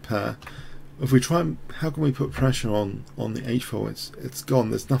bishop pair. If we try, how can we put pressure on the h4? It's gone.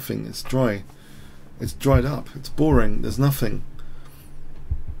 There's nothing. It's dry. It's dried up. It's boring. There's nothing.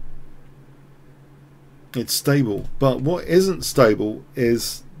 It's stable. But what isn't stable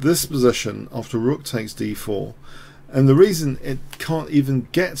is this position after rook takes d4. And the reason it can't even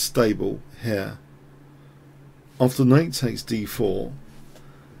get stable here after knight takes d4,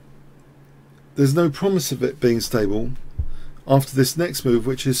 there's no promise of it being stable after this next move,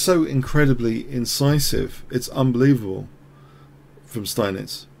 which is so incredibly incisive. It's unbelievable from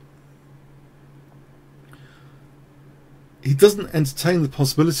Steinitz. he doesn't entertain the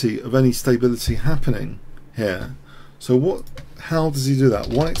possibility of any stability happening here. So how does he do that?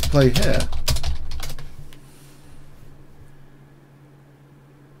 White play here.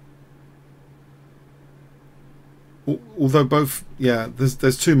 Although both, yeah,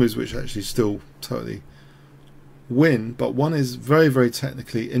 there's two moves which actually still totally win, but one is very, very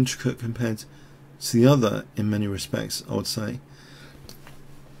technically intricate compared to the other in many respects, I would say.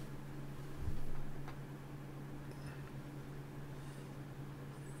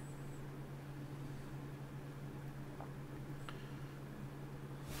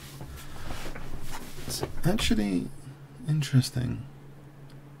 It's actually interesting.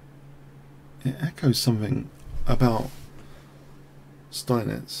 It echoes something about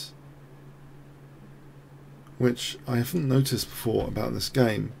Steinitz, which I haven't noticed before about this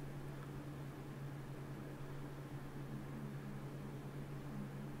game.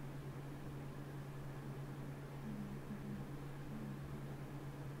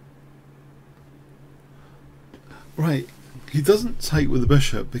 Right, he doesn't take with the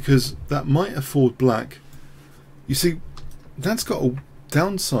bishop because that might afford black. You see, that's got a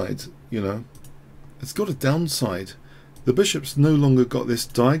downside, you know. It's got a downside. The bishop's no longer got this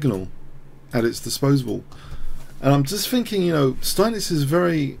diagonal at its disposal. And I'm just thinking, you know, Steinitz is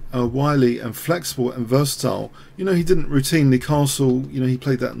very wily and flexible and versatile. You know, he didn't routinely castle. You know, he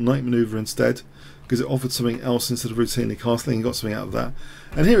played that knight maneuver instead because it offered something else instead of routinely castling. He got something out of that.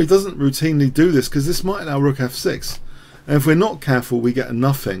 And here he doesn't routinely do this because this might allow rook f6. And if we're not careful, we get a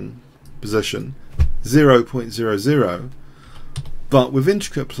nothing position, 0.00. But with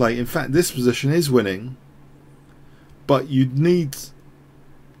intricate play, in fact, this position is winning. But it needs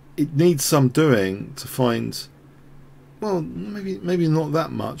some doing to find. Well, maybe not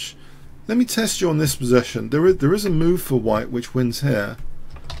that much. Let me test you on this position. There is a move for white which wins here.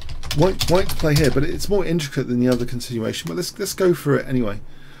 White to play here, but it's more intricate than the other continuation. But let's go for it anyway.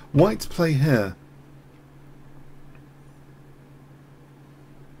 White to play here.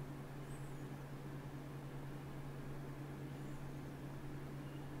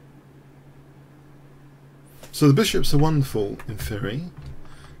 So the bishops are wonderful in theory.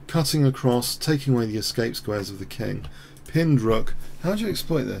 Cutting across, taking away the escape squares of the king. Pinned rook. How do you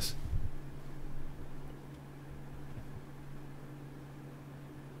exploit this?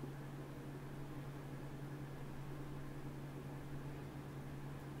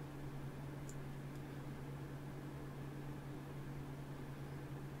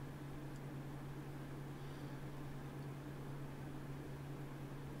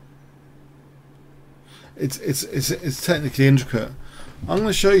 It's technically intricate. I'm going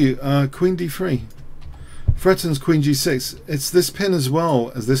to show you queen d3 threatens queen g6. It's this pin as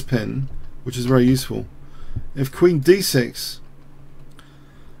well as this pin, which is very useful. If queen d6,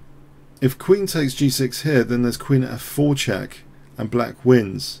 if queen takes g6 here, then there's queen at f4 check, and black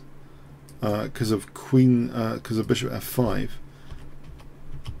wins because of bishop f5.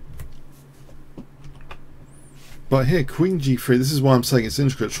 But here, queen g3, this is why I'm saying it's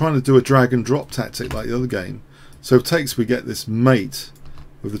intricate, trying to do a drag and drop tactic like the other game. So if takes, we get this mate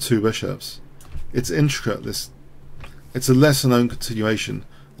with the two bishops. It's intricate. It's a lesser known continuation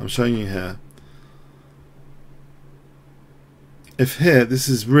I'm showing you here. If here, this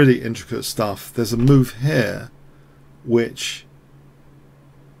is really intricate stuff. There's a move here, which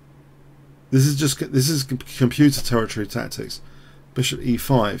this is computer territory tactics. Bishop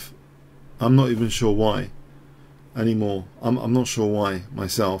e5. I'm not even sure why anymore. I'm not sure why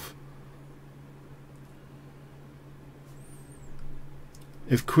myself.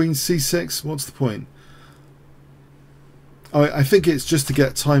 If queen c6, what's the point? Oh, I think it's just to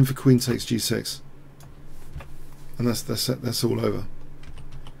get time for queen takes g6, and that's all over.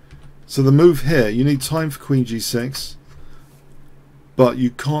 So the move here, you need time for queen g6, but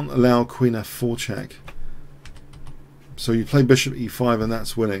you can't allow queen f4 check. So you play bishop e5, and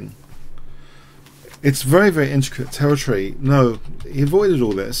that's winning. It's very, very intricate territory. No, he avoided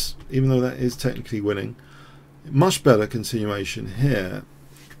all this, even though that is technically winning. Much better continuation here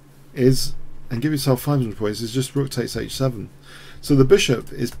is, and give yourself 500 points, is just rook takes h7. So the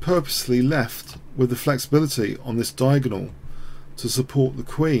bishop is purposely left with the flexibility on this diagonal to support the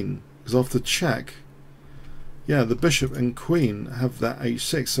queen, because after check, yeah, the bishop and queen have that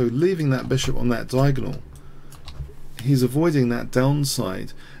h6, so leaving that bishop on that diagonal, he's avoiding that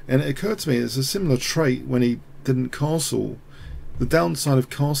downside. And it occurred to me it's a similar trait when he didn't castle. The downside of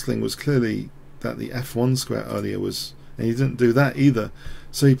castling was clearly that the f1 square earlier was, and he didn't do that either.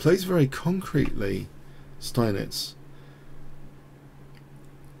 So he plays very concretely, Steinitz.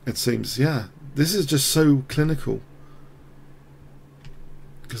 It seems, yeah, this is just so clinical.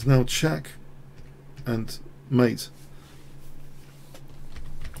 Because now check and mate.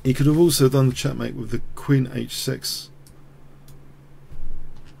 He could have also done the checkmate with the queen h6.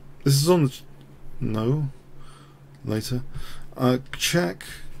 This is on the... no. Later. Check.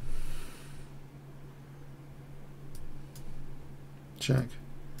 Check.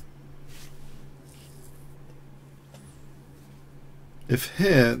 If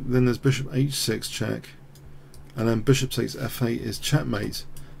here, then there's bishop h6 check, and then bishop takes f8 is checkmate.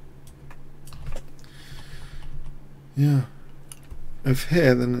 Yeah. If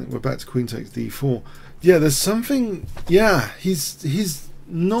here, then we're back to queen takes d4. Yeah, there's something. Yeah, he's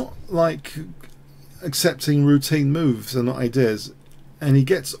not like accepting routine moves and not ideas, and he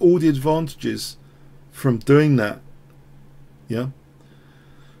gets all the advantages from doing that. Yeah.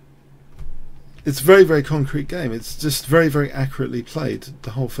 It's a very, very concrete game. It's just very, very accurately played,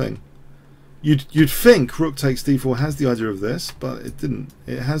 the whole thing. You'd think rook takes d4 has the idea of this, but it didn't.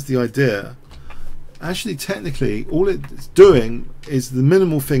 It has the idea. Actually, technically, all it's doing is the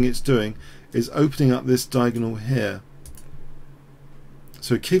minimal thing it's doing is opening up this diagonal here.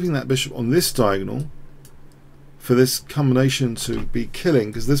 So keeping that bishop on this diagonal for this combination to be killing,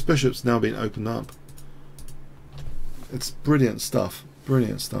 because this bishop's now been opened up. It's brilliant stuff.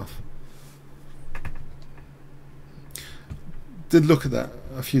 Brilliant stuff. Did look at that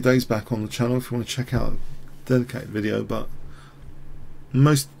a few days back on the channel if you want to check out a dedicated video, but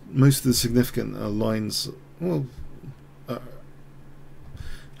most of the significant lines, well,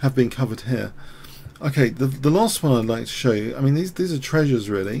 have been covered here. Okay, the last one I'd like to show you, I mean these are treasures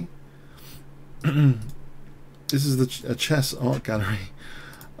really. This is a chess art gallery,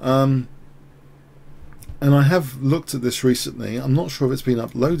 and I have looked at this recently. I'm not sure if it's been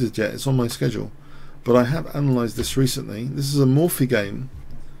uploaded yet, it's on my schedule, but I have analysed this recently. This is a Morphy game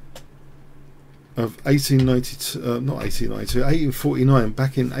of 1892, not 1892, 1849,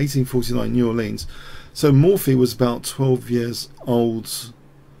 back in 1849 New Orleans. So Morphy was about 12 years old,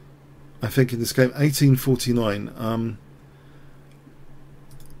 I think, in this game. 1849.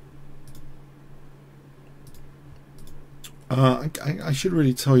 I should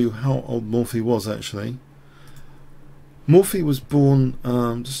really tell you how old Morphy was actually. Morphy was born,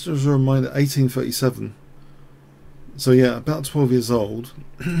 just as a reminder, 1837. So yeah, about 12 years old.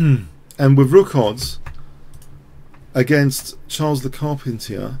 And with rook odds against Charles the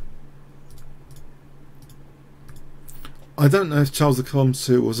Carpentier. I don't know if Charles the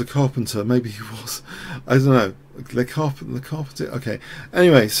Carpentier was a carpenter. Maybe he was. I don't know. The carpenter. Okay.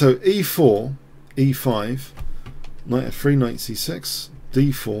 Anyway, so e4, e5, knight f3, knight c6,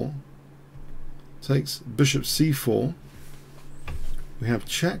 d4 takes bishop c4. We have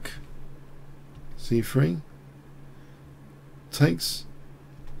check, c3 takes,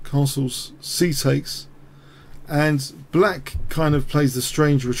 castles, c takes, and black kind of plays the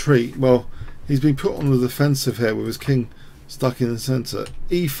strange retreat. Well, he's been put on the defensive here with his king stuck in the center.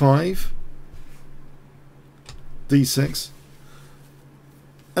 e5, d6,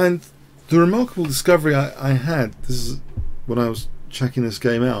 and the remarkable discovery I had, this is when I was checking this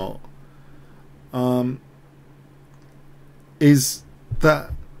game out, is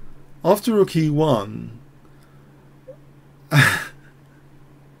that after rook e1, how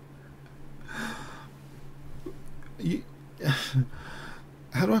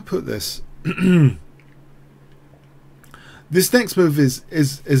do I put this? This next move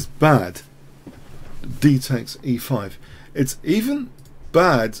is bad. D takes e5. It's even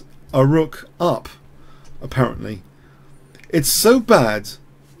bad a rook up, apparently. It's so bad,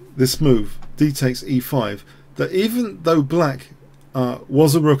 this move, d takes e5, that even though black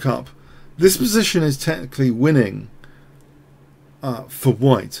was a rook up, this position is technically winning for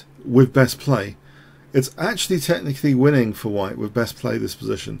white with best play. It's actually technically winning for white with best play, this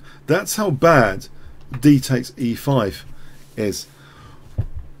position. That's how bad d takes e5 is.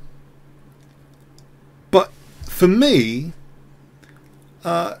 But for me,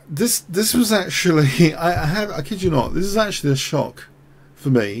 this was actually, I kid you not, this is actually a shock for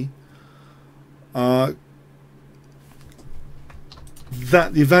me,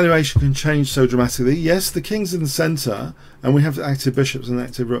 that the evaluation can change so dramatically. Yes, the king's in the centre and we have active bishops and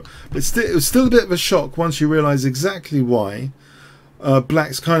active rook, but it was still a bit of a shock once you realise exactly why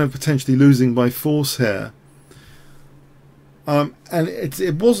black's kind of potentially losing by force here. And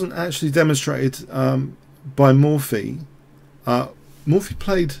it wasn't actually demonstrated by Morphy. Morphy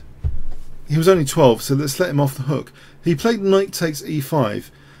played, he was only 12, so let's let him off the hook. He played knight takes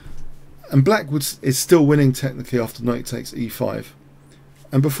e5, and black is still winning technically after knight takes e5.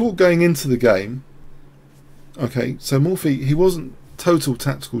 And before going into the game, okay, so Morphy, he wasn't total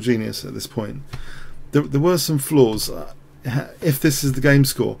tactical genius at this point. There were some flaws, if this is the game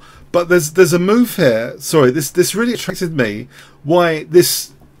score. But there's a move here. Sorry, this really attracted me. Why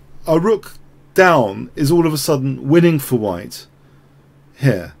this a rook down is all of a sudden winning for white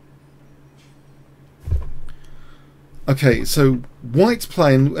here. Okay, so white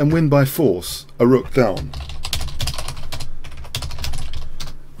play and win by force a rook down.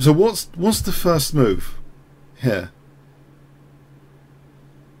 So what's the first move here?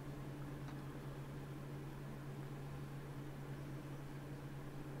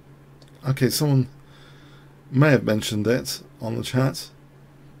 Okay, someone may have mentioned it on the chat.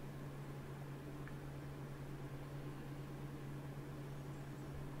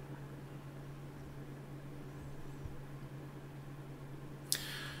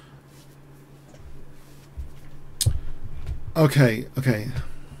 Okay.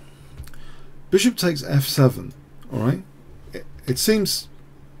 Bishop takes f7, alright? It seems,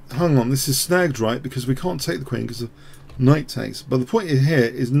 hang on, this is snagged, right? Because we can't take the queen because of knight takes. But the point here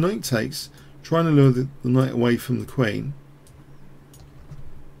is knight takes, trying to lure the knight away from the queen.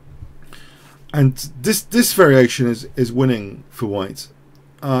 And this variation is winning for white.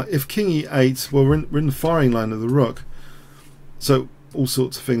 If king e8, well, we're in the firing line of the rook. So all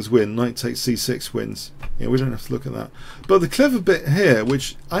sorts of things win. Knight takes c6 wins. Yeah, we don't have to look at that. But the clever bit here,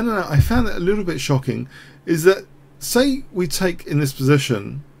 which I don't know, I found it a little bit shocking, is that say we take in this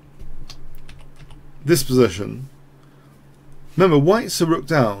position. Remember, white's a rook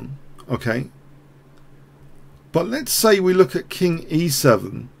down, okay? But let's say we look at king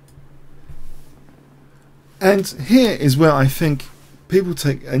e7. And here is where I think people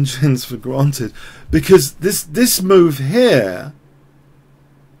take engines for granted, because this move here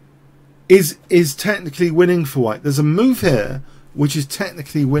is technically winning for white. There's a move here which is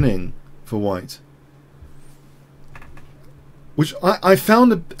technically winning for white, which I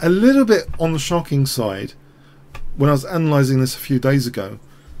found a little bit on the shocking side when I was analysing this a few days ago.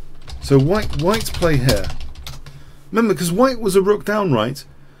 So white's play here. Remember, because white was a rook down, right?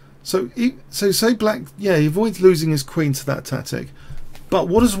 So say black, yeah, he avoids losing his queen to that tactic. But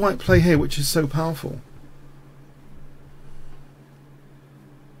what does white play here, which is so powerful?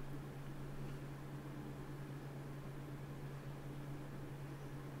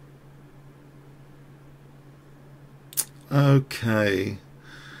 Okay.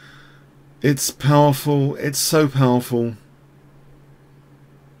 It's powerful. It's so powerful.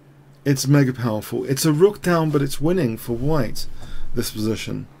 It's mega powerful. It's a rook down, but it's winning for white, this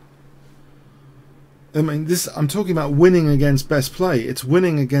position. I mean, I'm talking about winning against best play. It's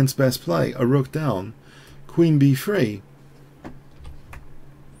winning against best play. A rook down, queen b3.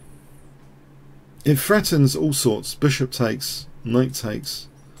 It threatens all sorts. Bishop takes, knight takes.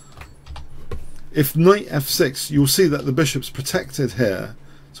 If knight f6, you'll see that the bishop's protected here.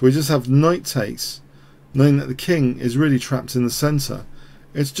 So we just have knight takes, knowing that the king is really trapped in the center.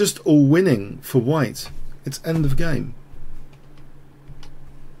 It's just all winning for white. It's end of game.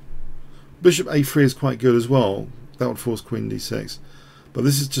 Bishop a3 is quite good as well. That would force queen d6. But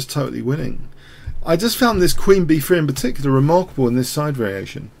this is just totally winning. I just found this queen b3 in particular remarkable in this side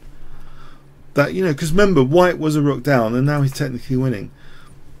variation. That, you know, because remember, white was a rook down and now he's technically winning.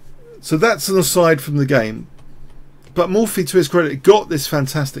 So that's an aside from the game. But Morphy, to his credit, got this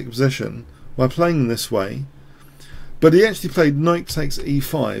fantastic position by playing this way. But he actually played knight takes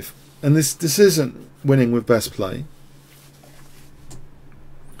e5. And this isn't winning with best play.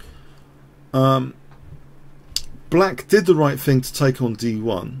 Black did the right thing to take on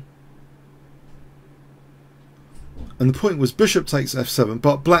d1. And the point was bishop takes f7.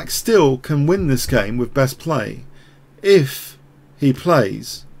 But black still can win this game with best play if he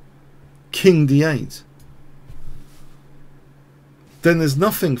plays king d8. Then there's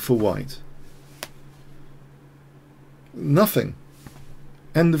nothing for white. Nothing.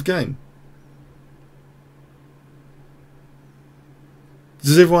 End of game.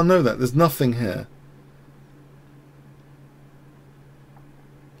 Does everyone know that? There's nothing here.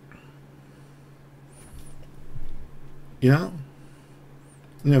 Yeah?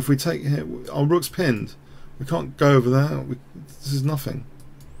 You know, if we take here, our rook's pinned. We can't go over there. This is nothing.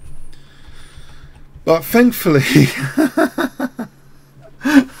 But thankfully...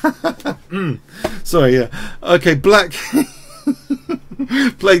 Sorry, yeah. Okay, black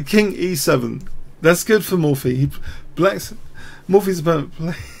played king e7. That's good for Morphy. Morphy's opponent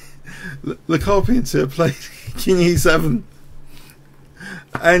played... The Carpenter played king e7.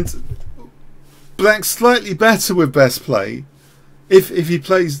 And black's slightly better with best play. If he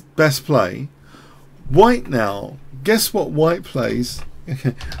plays best play. White now, guess what white plays?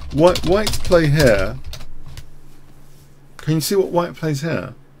 Okay, white's play here. Can you see what white plays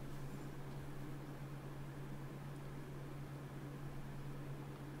here?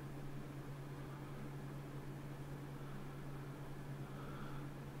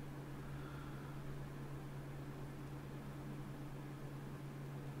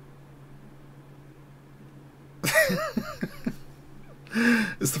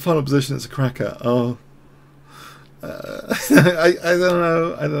 It's the final position. It's a cracker. Oh, I don't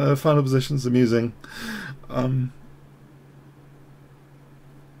know. I don't know. Final position's amusing.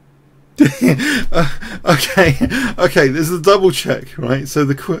 Okay. There's a double check, right? So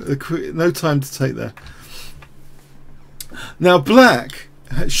no time to take there. Now black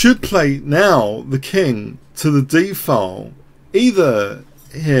should play now the king to the d file, either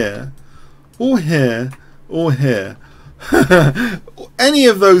here or here or here. Any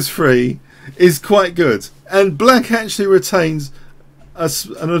of those three is quite good, and black actually retains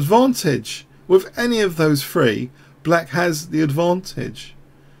an advantage with any of those three. Black has the advantage.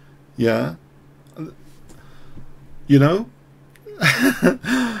 Yeah, you know.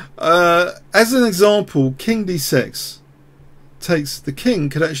 As an example, king d6 takes the king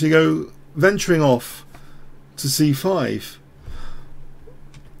could actually go venturing off to c5.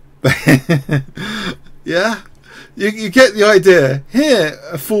 Yeah, you get the idea. Here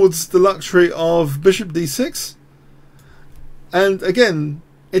affords the luxury of bishop d6, and again,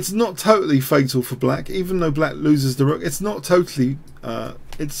 it's not totally fatal for black. Even though black loses the rook, it's not totally.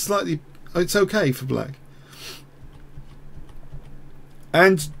 It's okay for black.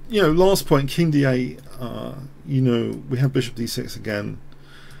 And you know, last point, king d8. You know, we have bishop d6 again,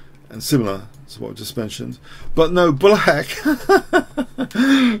 and similar to what I just mentioned. But no, black.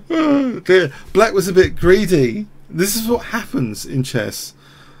 Black was a bit greedy. This is what happens in chess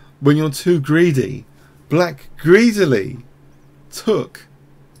when you're too greedy. Black greedily took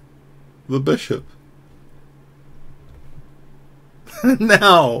the bishop.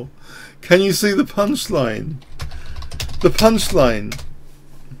 Now, can you see the punchline? The punchline.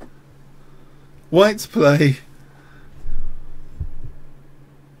 White's play.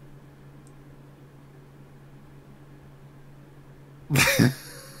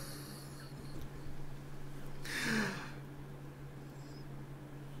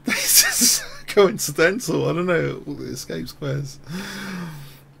 This is coincidental. I don't know. All the escape squares.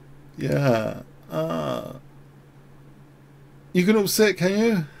 Yeah. You can all see it, can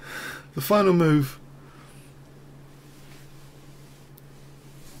you? The final move.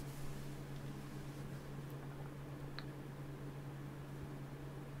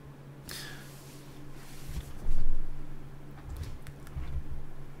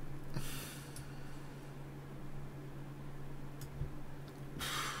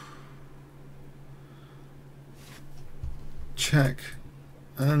 Check.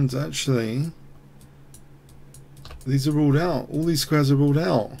 And actually, these are ruled out. All these squares are ruled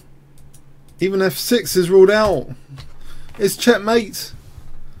out. Even f6 is ruled out. It's checkmate.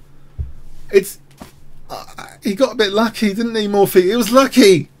 It's he got a bit lucky, didn't he, Morphy? It was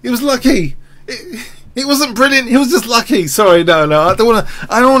lucky. It was lucky. It wasn't brilliant. He was just lucky. Sorry, no. I don't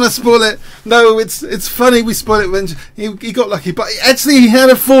want to spoil it. No, it's funny we spoil it when he got lucky, but actually he had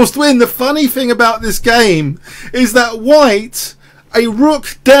a forced win. The funny thing about this game is that white, a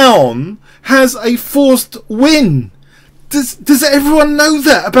rook down, has a forced win. Does everyone know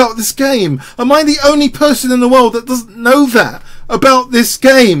that about this game? Am I the only person in the world that doesn't know that about this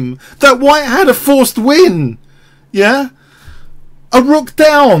game? That white had a forced win. Yeah? A rook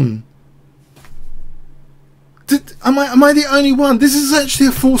down. Am I the only one? This is actually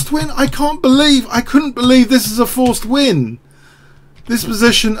a forced win. I couldn't believe this is a forced win. This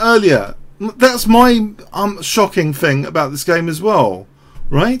position earlier. That's my shocking thing about this game as well.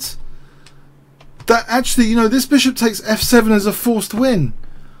 Right? That actually, you know, this bishop takes f7 as a forced win.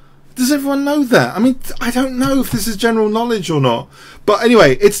 Does everyone know that? I mean, I don't know if this is general knowledge or not. But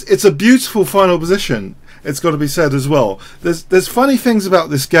anyway, it's a beautiful final position. It's got to be said as well. There's funny things about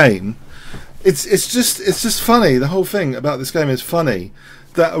this game. It's just funny. The whole thing about this game is funny.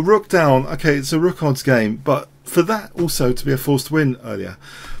 That a rook down, okay, it's a rook odds game, but for that also to be a forced win earlier.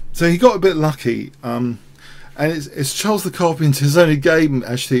 So he got a bit lucky. And it's Charles the Carpenter's only game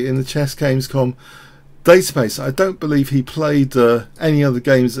actually in the Chess Gamescom database. I don't believe he played any other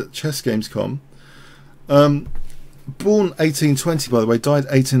games at Chess Gamescom. Born 1820, by the way, died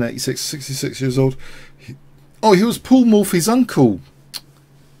 1886, 66 years old. He was Paul Morphy's uncle.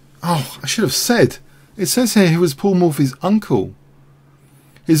 Oh, I should have said. It says here he was Paul Morphy's uncle.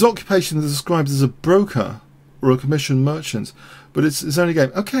 His occupation is described as a broker or a commissioned merchant, but it's his only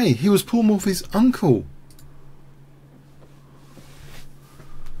game. Okay, he was Paul Morphy's uncle.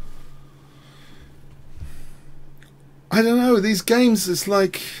 I don't know, these games, it's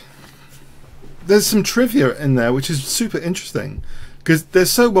like there's some trivia in there which is super interesting because they're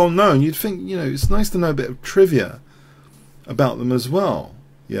so well known. You'd think, you know, it's nice to know a bit of trivia about them as well.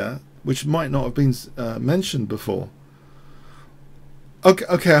 Yeah, which might not have been mentioned before. Okay,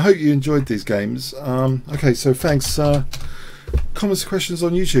 okay. I hope you enjoyed these games. Okay, so thanks. Comments, questions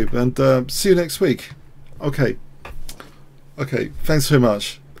on YouTube, and see you next week. Okay. Okay. Thanks very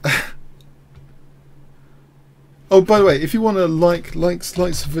much. Oh, by the way, if you want to likes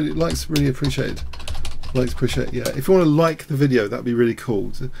really appreciated. Likes appreciate. Yeah. If you want to like the video, that'd be really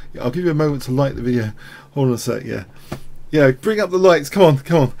cool. So, yeah, I'll give you a moment to like the video. Hold on a sec. Yeah. Yeah. Bring up the lights. Come on.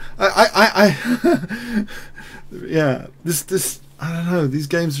 Come on. Yeah. This. I don't know. These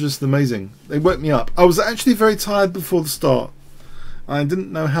games are just amazing. They woke me up. I was actually very tired before the start. I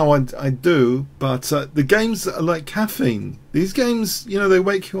didn't know how I'd do, but the games are like caffeine. These games, you know, they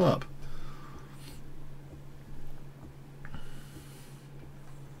wake you up.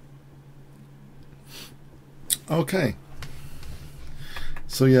 Okay.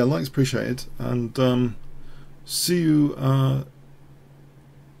 So yeah, likes appreciated, and see you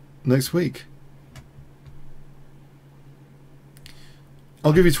next week.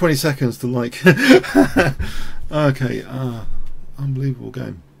 I'll give you 20 seconds to like. Okay. Unbelievable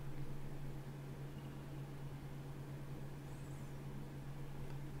game.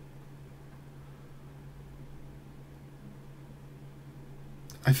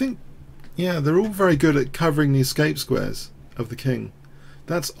 I think, yeah, they're all very good at covering the escape squares of the king.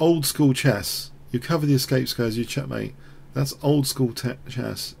 That's old school chess. You cover the escape squares, you checkmate. That's old school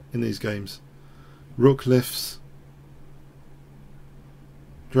chess in these games. Rook lifts,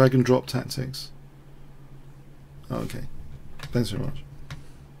 drag and drop tactics. Okay, thanks very much.